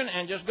transmission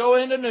and just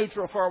go into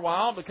neutral for a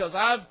while because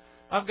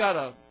I've got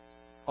a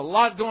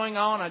lot going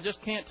on. I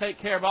just can't take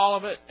care of all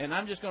of it, and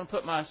I'm just going to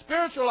put my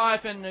spiritual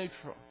life in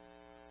neutral.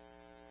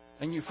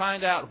 And you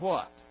find out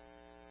what?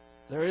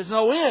 There is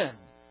no in.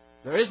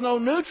 There is no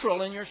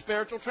neutral in your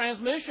spiritual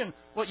transmission.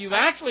 What you've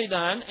actually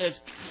done is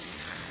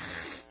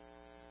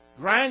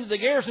grinded the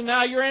gears, and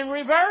now you're in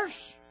reverse.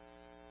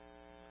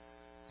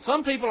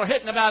 Some people are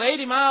hitting about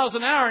 80 miles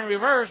an hour in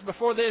reverse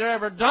before it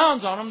ever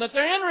dawns on them that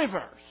they're in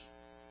reverse.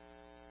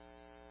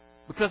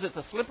 Because it's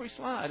a slippery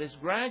slide. It's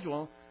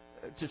gradual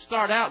to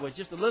start out with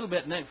just a little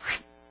bit, and then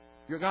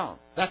you're gone.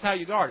 That's how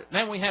you guard it.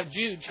 Then we have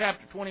Jude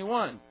chapter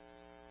 21.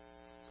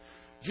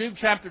 Jude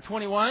chapter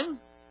 21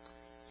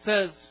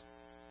 says,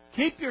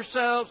 keep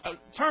yourselves...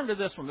 turn to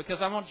this one because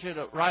I want you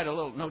to write a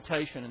little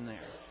notation in there.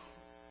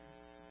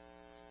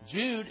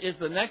 Jude is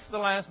the next to the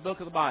last book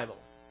of the Bible.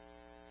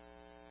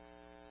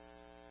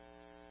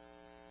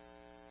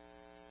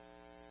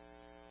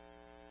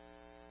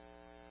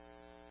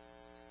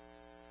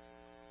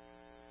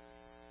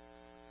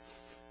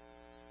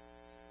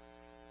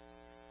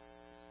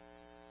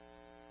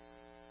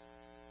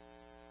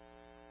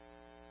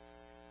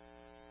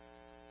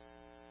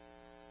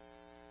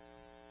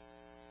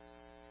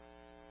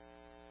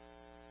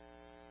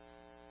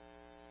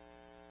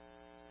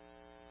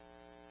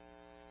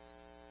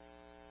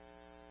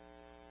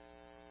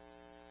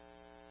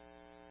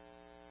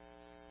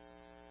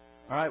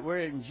 All right, we're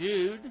in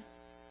Jude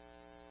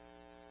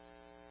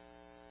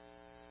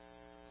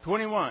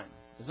 21.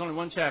 There's only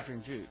one chapter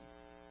in Jude.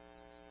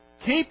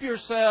 Keep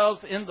yourselves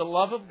in the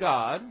love of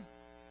God,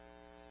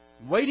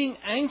 waiting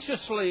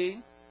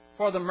anxiously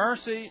for the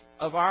mercy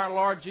of our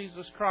Lord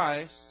Jesus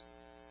Christ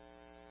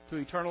to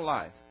eternal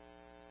life.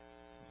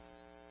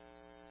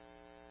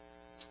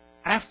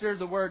 After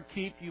the word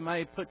keep, you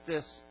may put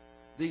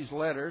these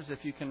letters,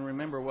 if you can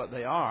remember what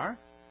they are,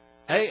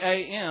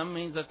 AAM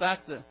means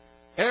that's the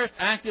aorist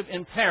active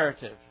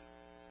imperative.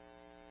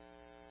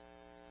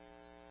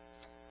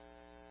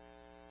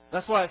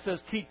 That's why it says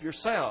keep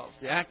yourselves.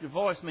 The active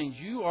voice means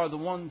you are the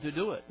one to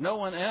do it. No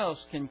one else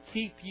can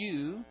keep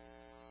you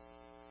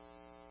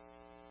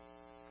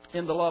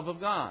in the love of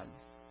God.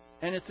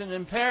 And it's an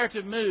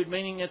imperative mood,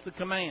 meaning it's a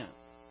command.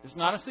 It's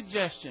not a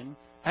suggestion.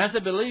 As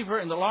a believer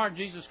in the Lord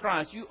Jesus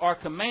Christ, you are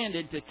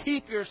commanded to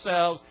keep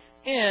yourselves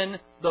in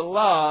the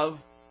love.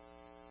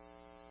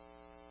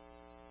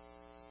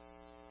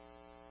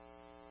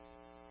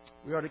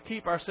 We are to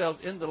keep ourselves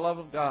in the love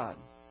of God.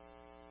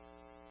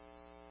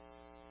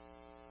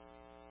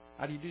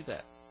 How do you do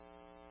that?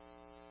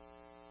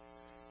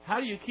 How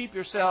do you keep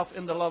yourself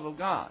in the love of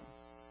God?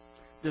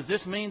 Does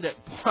this mean that,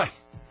 boy,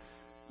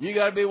 you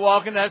got to be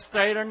walking that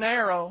straight or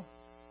narrow?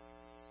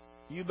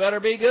 You better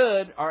be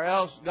good, or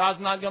else God's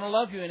not going to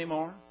love you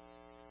anymore.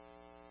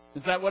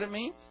 Is that what it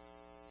means?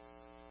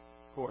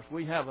 Of course,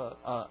 we have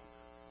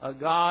a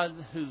God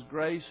whose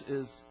grace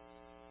is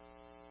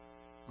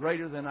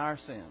greater than our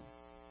sin.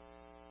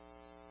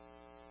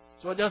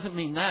 So it doesn't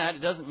mean that.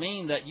 It doesn't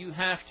mean that you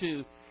have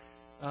to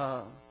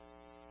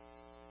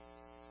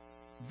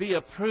be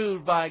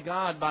approved by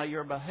God by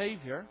your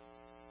behavior.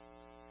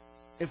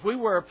 If we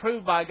were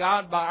approved by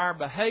God by our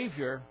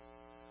behavior,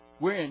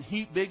 we're in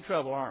heap big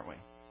trouble, aren't we?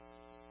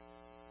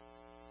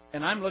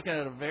 And I'm looking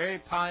at a very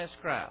pious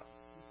crowd.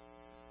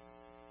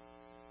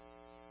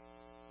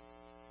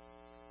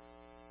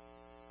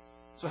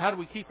 So how do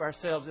we keep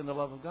ourselves in the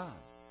love of God?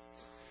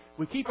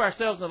 We keep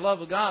ourselves in the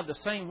love of God the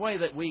same way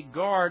that we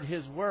guard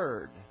His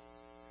Word.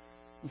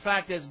 In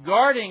fact, it's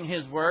guarding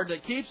His Word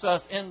that keeps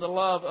us in the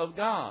love of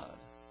God.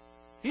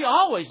 He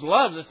always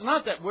loves us. It's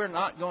not that we're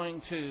not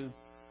going to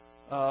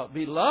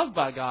be loved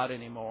by God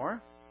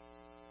anymore.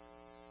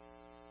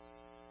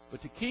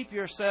 But to keep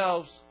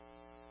yourselves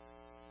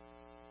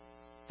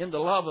in the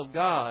love of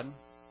God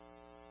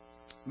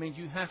means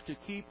you have to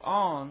keep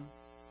on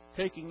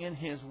taking in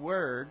His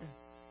Word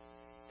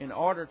in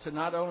order to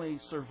not only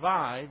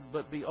survive,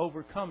 but be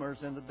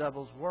overcomers in the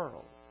devil's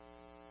world.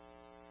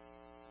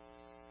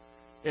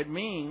 It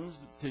means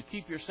to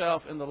keep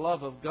yourself in the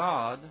love of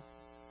God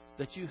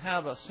that you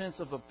have a sense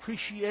of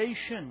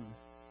appreciation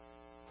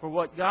for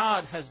what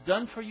God has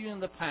done for you in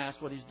the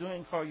past, what He's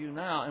doing for you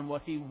now, and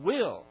what He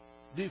will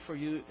do for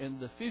you in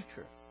the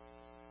future.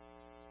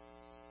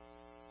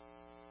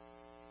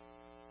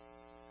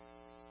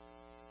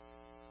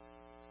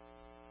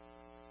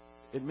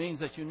 It means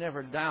that you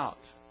never doubt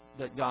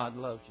that God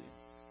loves you.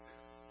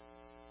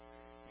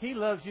 He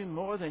loves you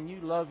more than you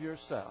love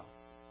yourself.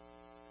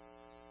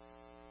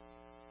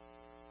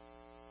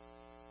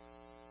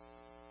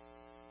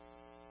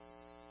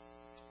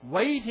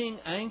 Waiting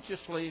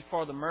anxiously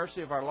for the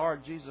mercy of our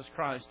Lord Jesus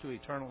Christ to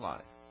eternal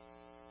life.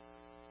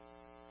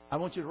 I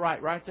want you to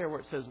write right there where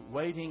it says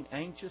waiting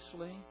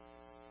anxiously,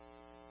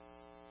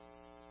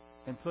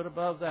 and put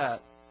above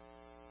that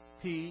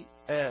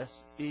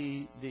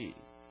P-S-E-D.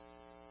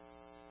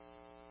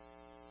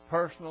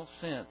 Personal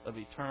sense of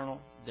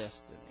eternal destiny.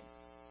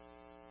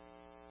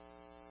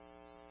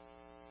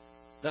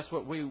 That's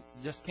what we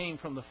just came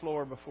from the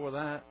floor before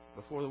that,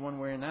 before the one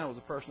we're in now, was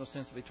a personal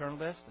sense of eternal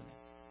destiny.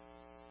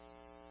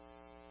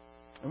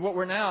 And what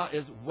we're now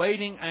is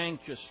waiting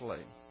anxiously.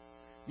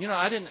 You know,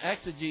 I didn't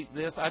exegete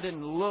this. I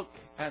didn't look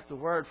at the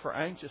word for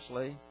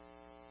anxiously.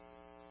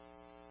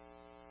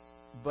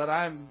 But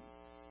I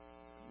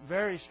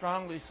very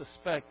strongly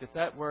suspect that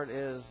that word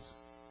is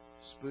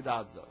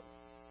spoudazo.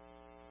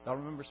 Y'all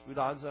remember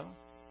spoudazo?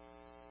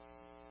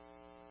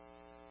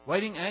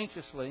 Waiting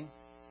anxiously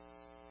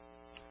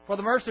for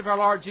the mercy of our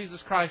Lord Jesus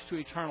Christ to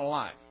eternal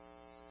life.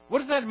 What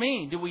does that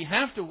mean? Do we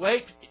have to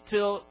wait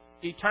till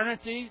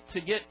eternity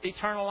to get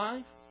eternal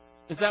life?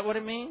 Is that what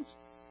it means?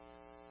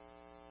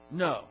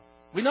 No.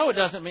 We know it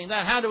doesn't mean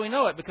that. How do we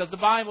know it? Because the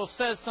Bible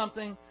says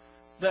something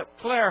that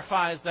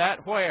clarifies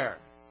that. Where?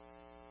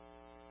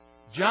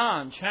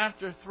 John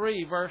chapter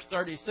 3, verse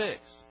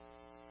 36.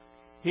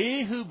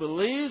 He who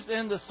believes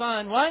in the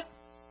Son, what?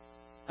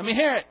 Let me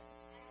hear it.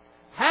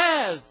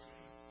 Has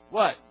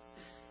what?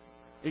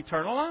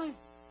 Eternal life.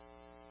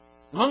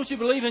 As long as you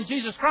believe in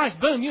Jesus Christ,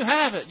 boom, you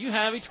have it. You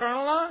have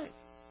eternal life.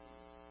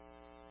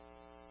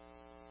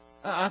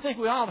 I think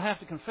we all have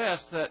to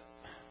confess that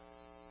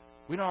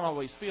we don't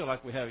always feel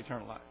like we have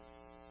eternal life.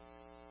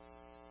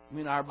 I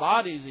mean, our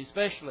bodies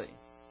especially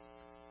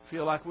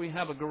feel like we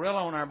have a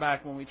gorilla on our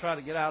back when we try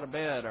to get out of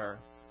bed, or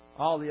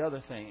all the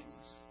other things.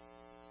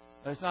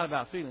 It's not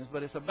about feelings,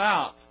 but it's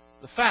about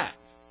the fact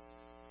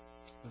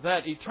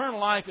that eternal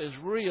life is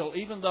real,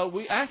 even though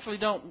we actually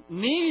don't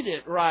need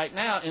it right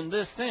now in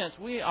this sense.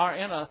 We are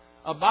in a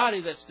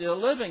body that's still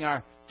living.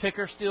 Our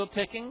ticker's still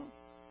ticking.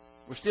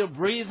 We're still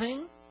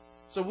breathing.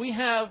 So we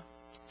have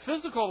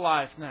physical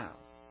life now.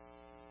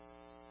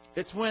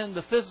 It's when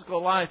the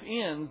physical life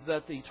ends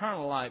that the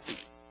eternal life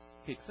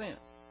kicks in.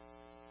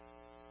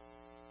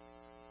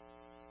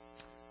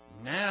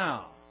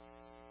 Now,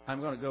 I'm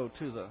going to go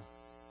to the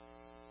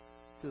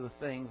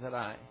thing that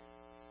I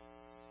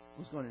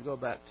was going to go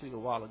back to a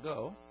while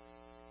ago.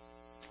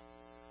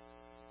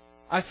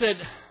 I said,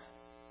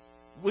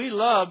 we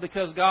love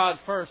because God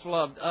first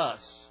loved us.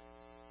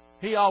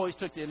 He always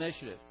took the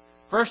initiative.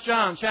 1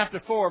 John chapter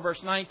 4, verse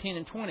 19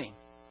 and 20.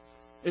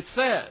 It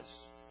says,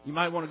 you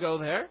might want to go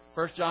there,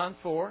 1 John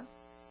 4,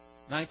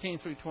 19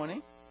 through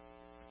 20.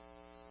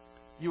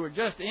 You were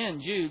just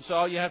in Jude, so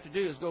all you have to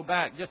do is go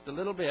back just a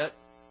little bit,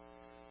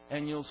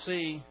 and you'll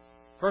see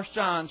 1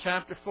 John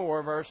chapter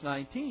 4, verse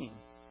 19.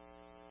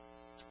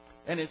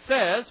 And it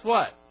says,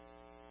 what?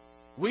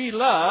 We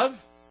love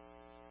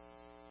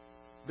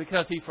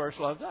because He first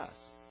loved us.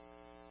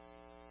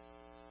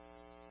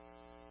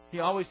 He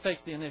always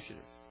takes the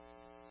initiative.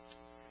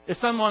 If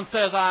someone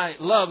says, I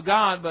love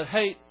God but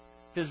hate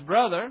his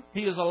brother,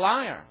 he is a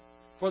liar.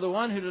 For the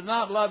one who does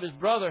not love his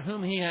brother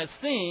whom he has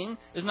seen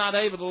is not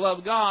able to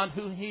love God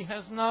whom he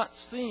has not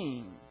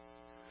seen.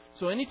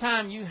 So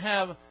anytime you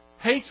have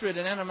hatred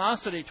and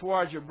animosity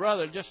towards your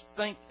brother, just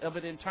think of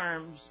it in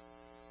terms,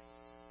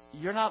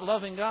 you're not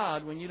loving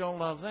God when you don't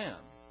love them.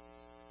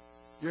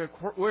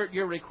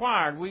 You're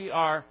required, we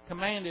are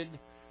commanded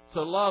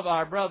to love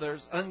our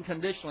brothers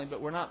unconditionally,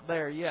 but we're not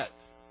there yet.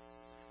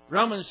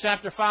 Romans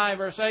chapter 5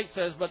 verse 8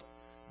 says, but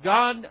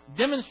God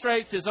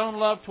demonstrates His own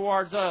love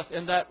towards us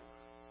in that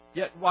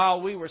yet while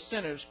we were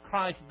sinners,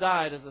 Christ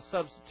died as a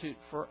substitute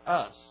for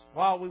us.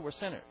 While we were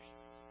sinners.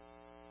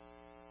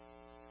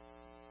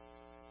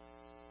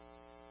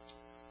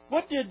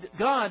 What did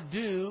God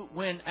do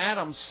when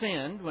Adam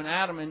sinned, when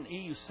Adam and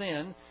Eve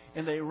sinned,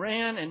 and they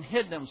ran and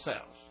hid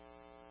themselves?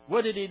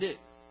 What did He do?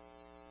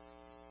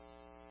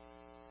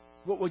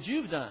 What would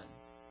you have done?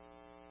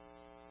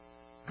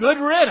 Good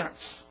riddance.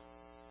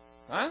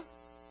 Huh?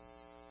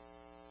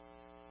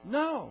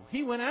 No.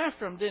 He went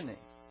after them, didn't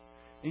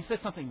He? He said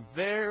something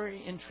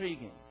very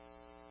intriguing.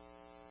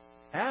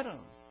 Adam,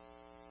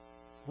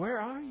 where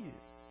are you?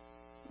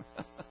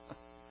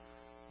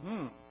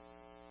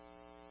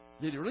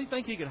 Did he really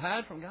think he could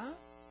hide from God?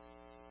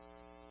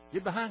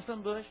 Get behind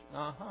some bush?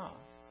 Now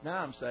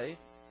I'm safe.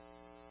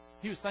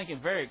 He was thinking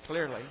very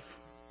clearly.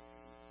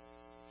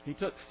 He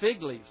took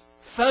fig leaves,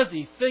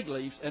 fuzzy fig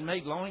leaves, and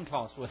made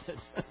loincloths with it.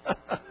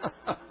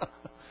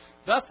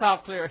 That's how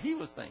clear he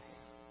was thinking.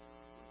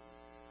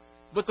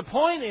 But the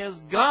point is,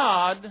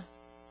 God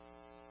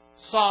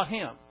saw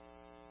him.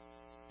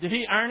 Did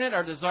he earn it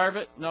or deserve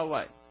it? No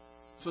way.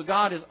 So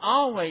God is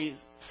always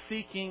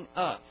seeking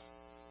us.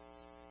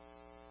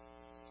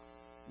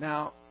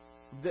 Now,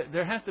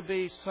 there has to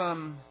be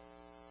some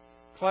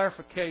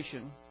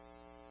clarification.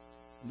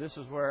 This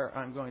is where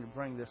I'm going to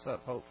bring this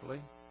up,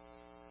 hopefully.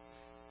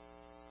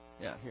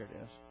 Yeah, here it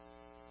is.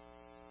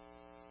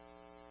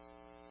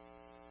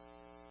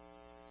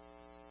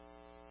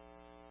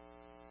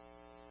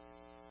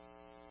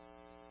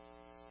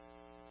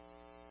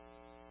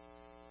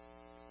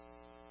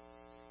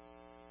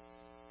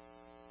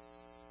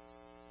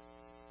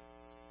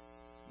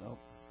 Nope.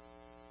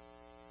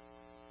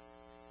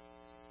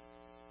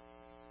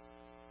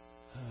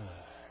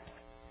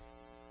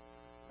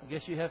 I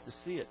guess you have to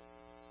see it.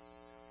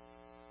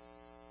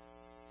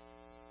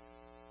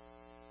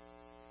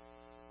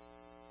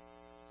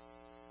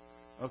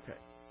 Okay.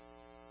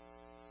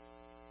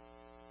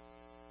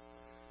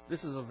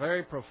 This is a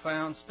very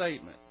profound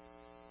statement.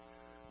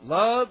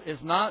 Love is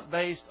not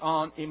based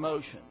on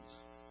emotions.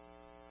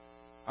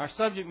 Our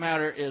subject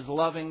matter is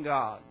loving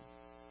God.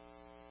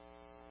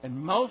 And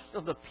most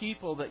of the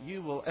people that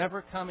you will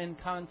ever come in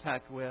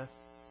contact with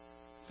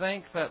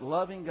think that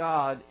loving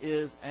God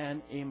is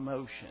an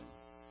emotion.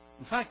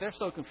 In fact, they're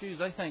so confused,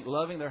 they think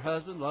loving their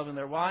husband, loving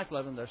their wife,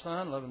 loving their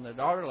son, loving their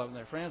daughter, loving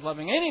their friends,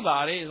 loving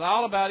anybody is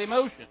all about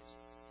emotions.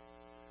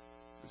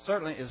 It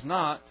certainly is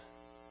not.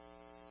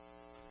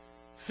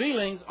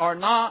 Feelings are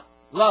not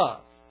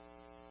love.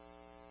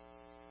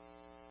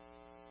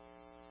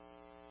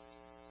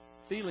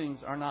 Feelings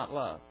are not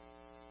love.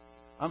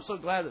 I'm so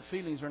glad that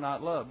feelings are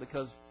not love,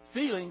 because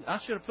feelings, I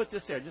should have put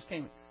this there, it just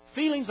came.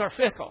 Feelings are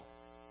fickle.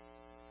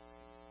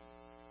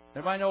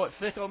 Everybody know what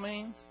fickle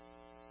means?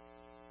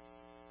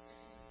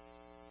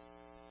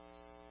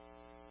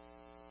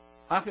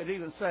 I could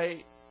even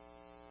say,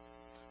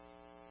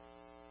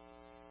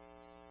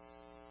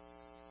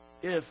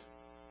 if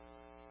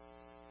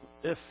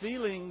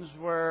feelings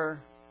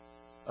are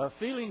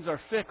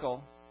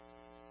fickle,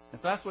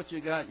 if that's what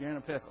you got, you're in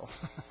a pickle.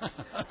 I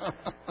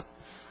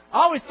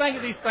always think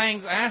of these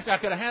things. Actually, I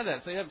could have had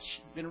that. See, that's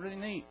been really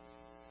neat.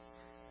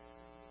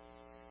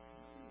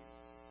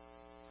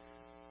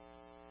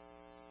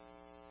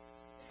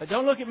 But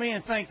don't look at me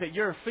and think that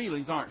your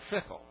feelings aren't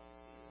fickle,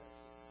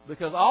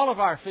 because all of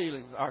our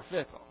feelings are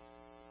fickle.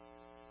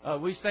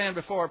 We stand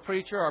before a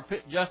preacher or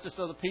justice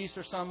of the peace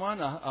or someone,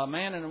 a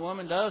man and a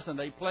woman does, and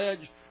they pledge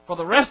for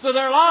the rest of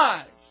their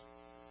lives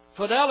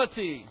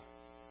fidelity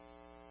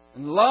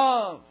and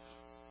love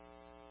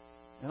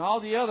and all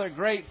the other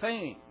great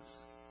things.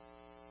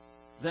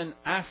 Then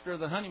after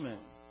the honeymoon,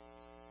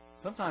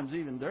 sometimes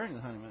even during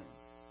the honeymoon,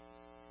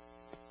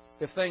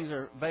 if things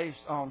are based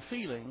on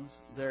feelings,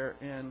 they're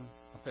in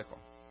a pickle.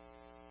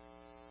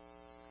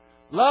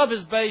 Love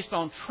is based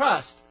on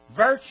trust,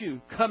 virtue,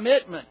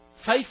 commitment,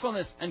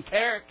 faithfulness, and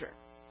character.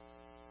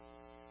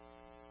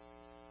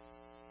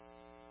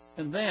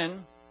 And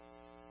then,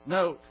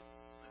 note,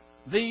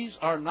 these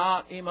are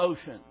not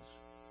emotions.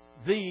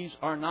 These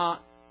are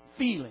not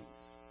feelings.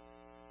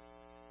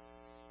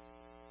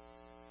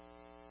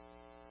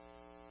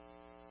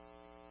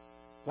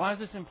 Why is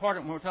this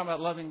important when we're talking about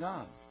loving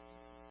God?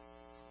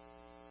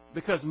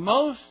 Because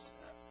most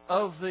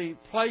of the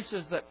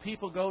places that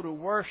people go to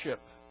worship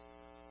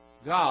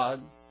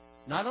God,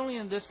 not only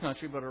in this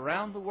country but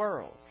around the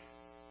world,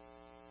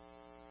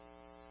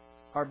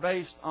 are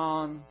based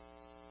on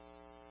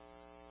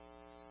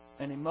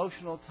an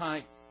emotional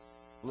type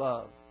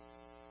love.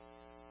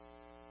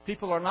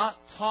 People are not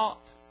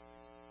taught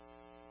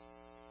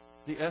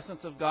the essence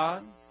of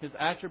God, His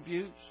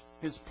attributes,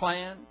 His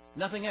plan,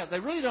 nothing else. They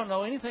really don't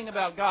know anything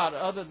about God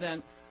other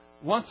than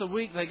once a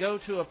week they go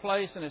to a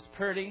place and it's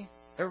pretty.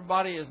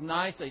 Everybody is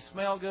nice. They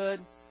smell good.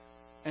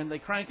 And they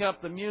crank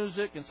up the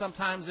music. And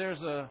sometimes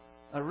there's a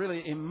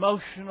really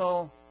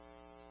emotional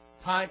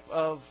type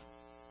of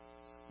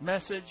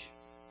message.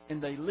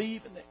 And they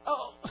leave and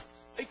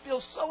they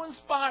feel so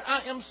inspired.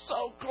 I am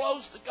so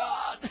close to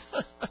God.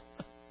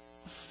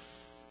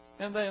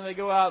 And then they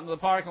go out in the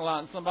parking lot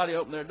and somebody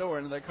opened their door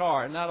into their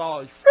car. And that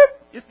all is,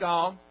 it's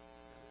gone.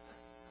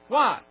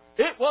 Why?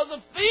 It was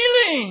a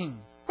feeling.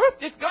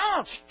 It's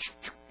gone.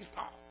 It's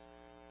gone.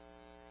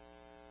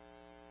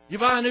 You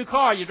buy a new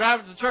car, you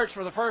drive it to church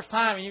for the first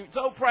time, and you're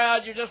so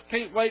proud you just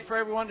can't wait for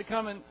everyone to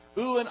come and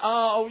ooh and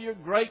ah over your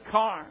great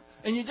car.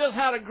 And you just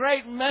had a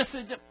great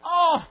message. And,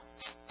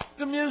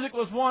 the music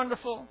was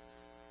wonderful.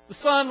 The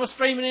sun was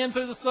streaming in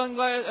through the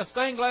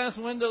stained glass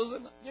windows,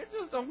 and you're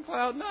just on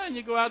cloud nine.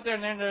 You go out there,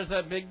 and then there's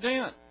that big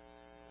dent.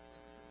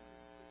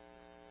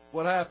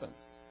 What happens?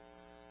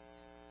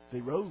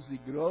 The rosy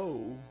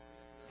glow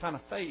kind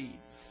of fades.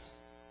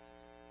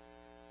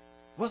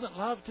 Wasn't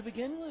love to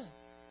begin with.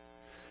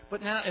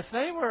 But now, if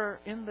they were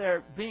in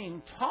there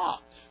being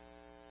taught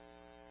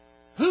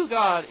who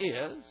God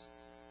is,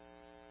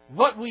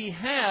 what we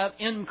have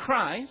in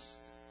Christ,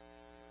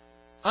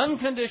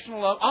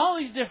 unconditional love, all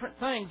these different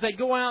things, they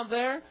go out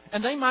there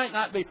and they might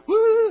not be,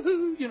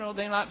 woo-hoo,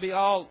 they might be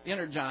all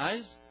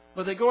energized,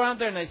 but they go out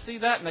there and they see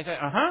that and they say,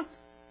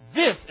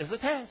 this is a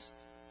test.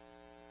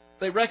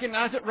 They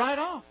recognize it right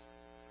off.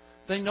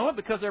 They know it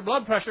because their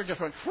blood pressure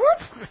just went whoop.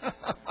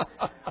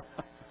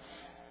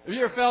 Have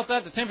you ever felt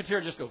that? The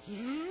temperature just goes,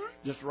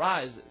 just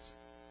rises.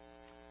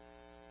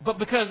 But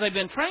because they've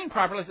been trained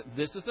properly,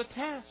 this is a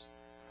test.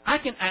 I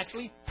can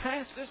actually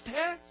pass this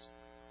test.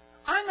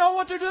 I know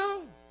what to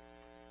do.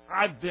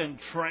 I've been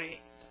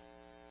trained.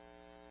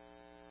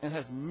 It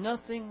has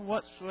nothing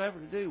whatsoever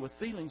to do with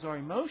feelings or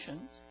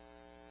emotions.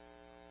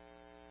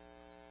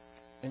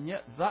 And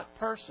yet that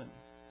person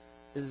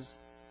is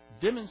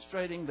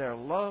demonstrating their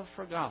love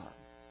for God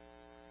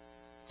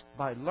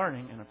by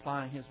learning and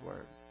applying His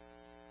Word.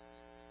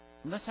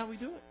 And that's how we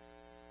do it.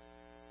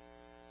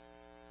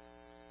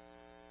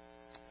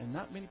 And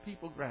not many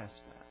people grasp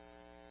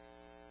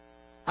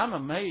that. I'm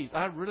amazed.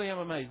 I really am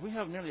amazed. We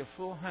have nearly a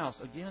full house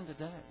again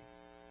today.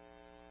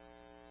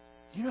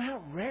 Do you know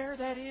how rare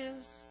that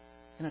is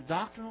in a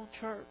doctrinal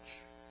church?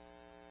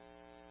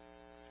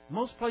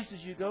 Most places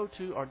you go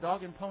to are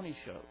dog and pony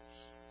shows.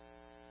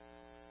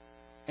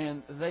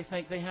 And they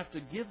think they have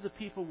to give the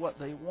people what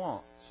they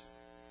want.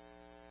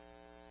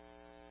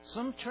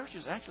 Some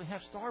churches actually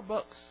have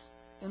Starbucks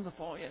in the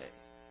foyer.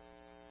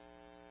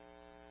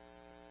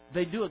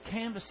 They do a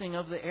canvassing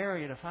of the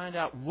area to find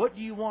out what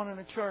do you want in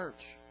a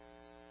church.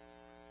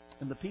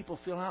 And the people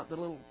fill out the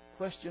little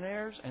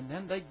questionnaires and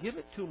then they give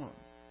it to them.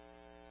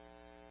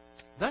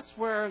 That's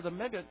where the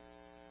mega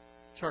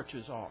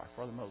churches are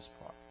for the most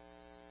part.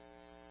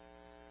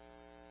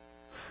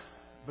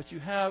 But you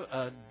have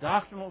a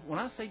doctrinal, when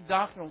I say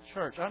doctrinal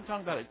church, I'm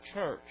talking about a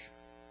church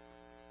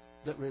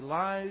that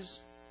relies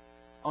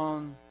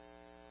on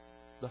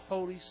the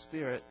Holy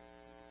Spirit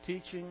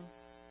teaching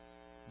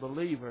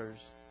believers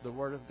the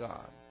Word of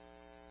God,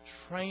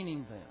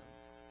 training them.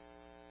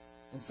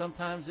 And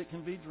sometimes it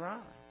can be dry.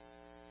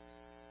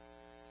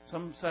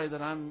 Some say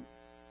that I'm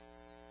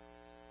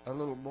a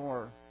little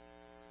more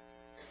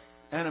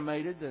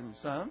animated than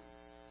some.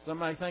 Some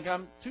may think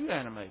I'm too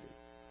animated.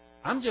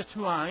 I'm just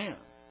who I am.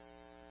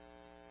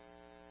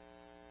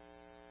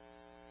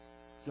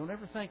 Don't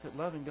ever think that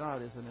loving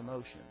God is an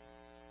emotion.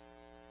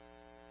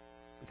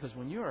 Because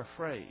when you're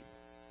afraid,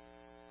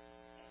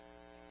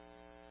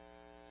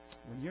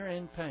 when you're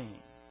in pain,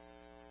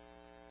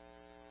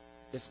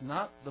 it's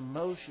not the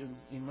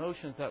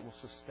emotions that will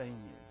sustain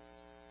you.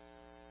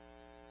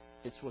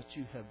 It's what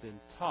you have been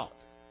taught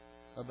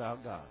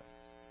about God.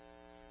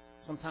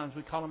 Sometimes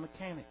we call them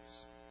mechanics.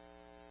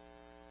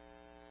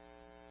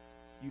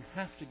 You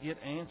have to get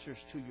answers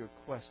to your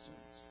questions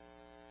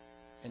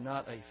and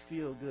not a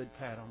feel-good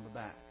pat on the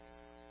back.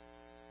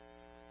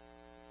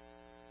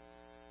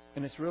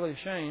 And it's really a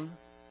shame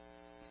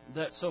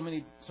that so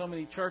many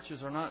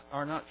churches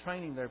are not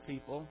training their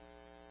people.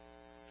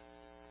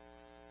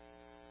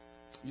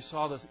 You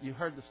saw this. You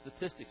heard the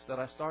statistics that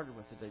I started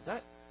with today.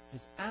 That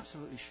is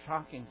absolutely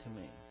shocking to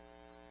me.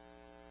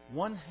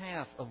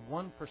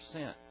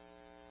 1/2%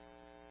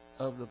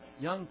 of the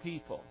young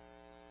people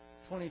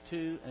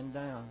 22 and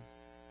down,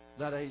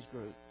 that age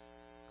group,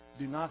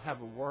 do not have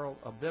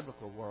a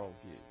biblical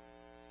worldview.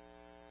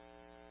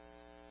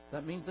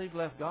 That means they've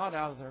left God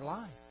out of their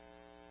life.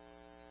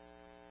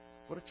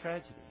 What a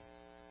tragedy.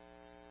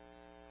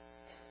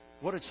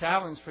 What a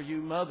challenge for you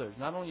mothers.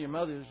 Not only your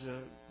mothers,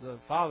 the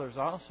fathers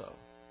also.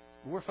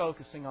 We're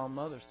focusing on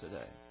mothers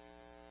today.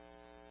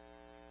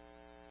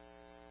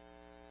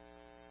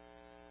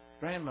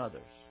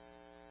 Grandmothers.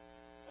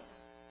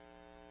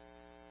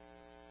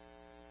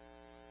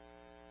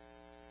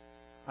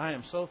 I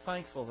am so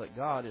thankful that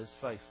God is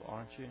faithful,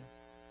 aren't you?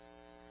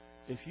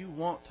 If you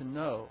want to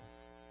know,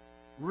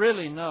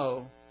 really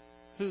know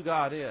who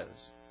God is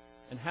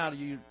and how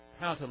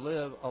to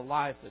live a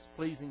life that's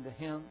pleasing to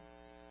Him,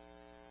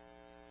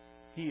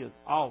 He is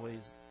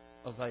always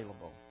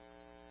available.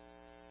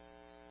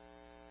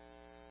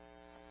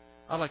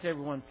 I'd like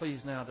everyone,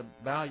 please, now to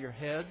bow your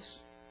heads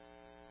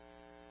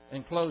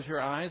and close your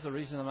eyes. The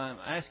reason I'm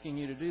asking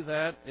you to do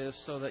that is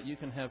so that you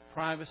can have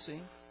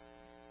privacy.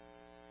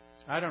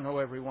 I don't know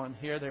everyone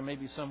here. There may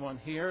be someone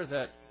here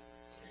that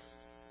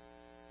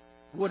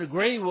would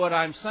agree with what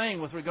I'm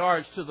saying with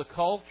regards to the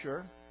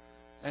culture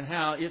and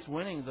how it's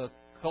winning the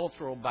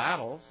cultural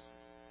battles.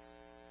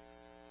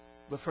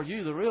 But for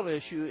you, the real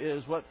issue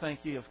is, what think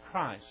ye of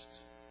Christ?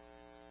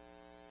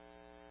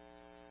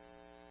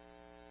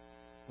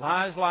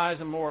 Lies, lies,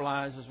 and more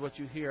lies is what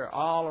you hear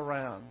all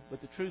around. But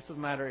the truth of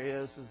the matter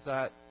is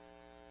that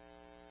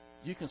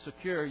you can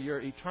secure your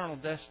eternal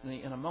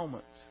destiny in a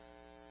moment.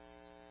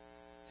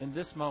 In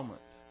this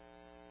moment.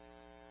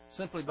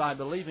 Simply by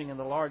believing in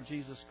the Lord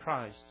Jesus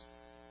Christ.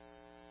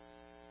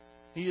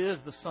 He is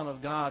the Son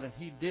of God, and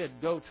He did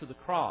go to the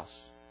cross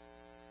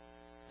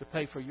to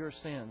pay for your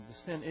sin. The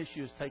sin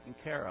issue is taken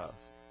care of.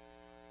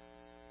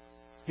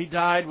 He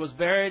died, was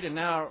buried, and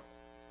now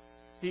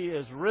He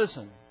is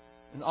risen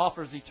and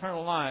offers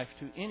eternal life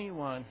to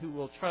anyone who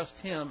will trust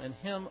Him and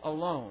Him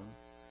alone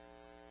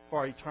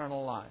for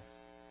eternal life.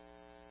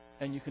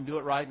 And you can do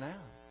it right now.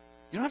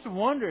 You don't have to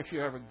wonder if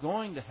you're ever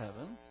going to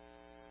heaven.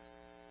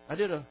 I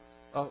did a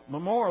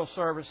memorial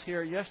service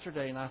here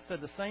yesterday, and I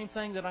said the same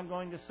thing that I'm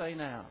going to say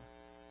now.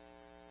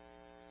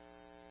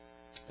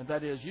 And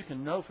that is, you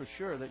can know for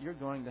sure that you're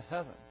going to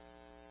heaven.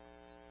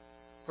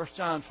 1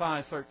 John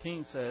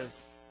 5:13 says,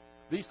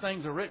 these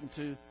things are written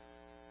to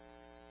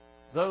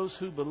those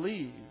who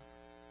believe,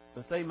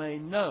 that they may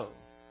know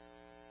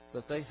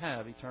that they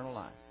have eternal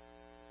life.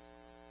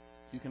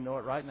 You can know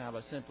it right now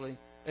by simply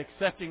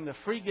accepting the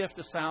free gift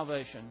of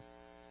salvation,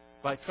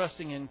 by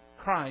trusting in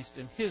Christ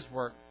and His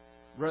work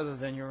rather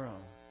than your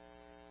own.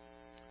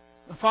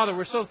 And Father,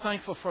 we're so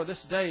thankful for this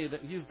day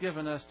that You've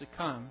given us to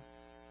come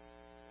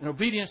in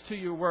obedience to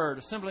Your Word,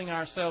 assembling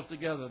ourselves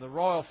together, the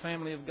royal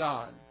family of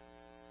God,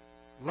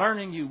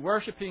 learning You,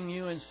 worshiping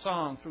You in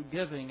song through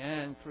giving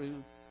and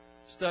through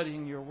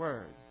studying Your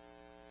Word.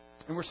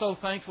 And we're so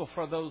thankful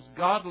for those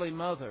godly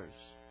mothers,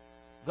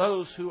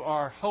 those who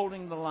are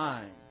holding the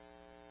line,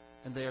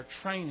 and they are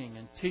training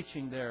and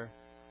teaching their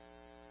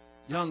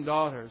young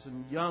daughters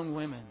and young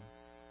women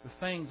the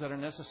things that are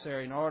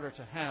necessary in order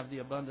to have the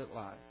abundant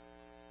life.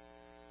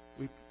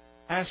 We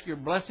ask Your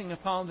blessing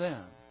upon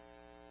them.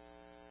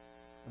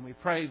 And we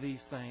pray these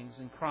things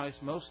in Christ's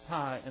most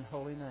high and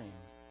holy name.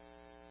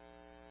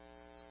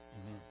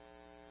 Amen.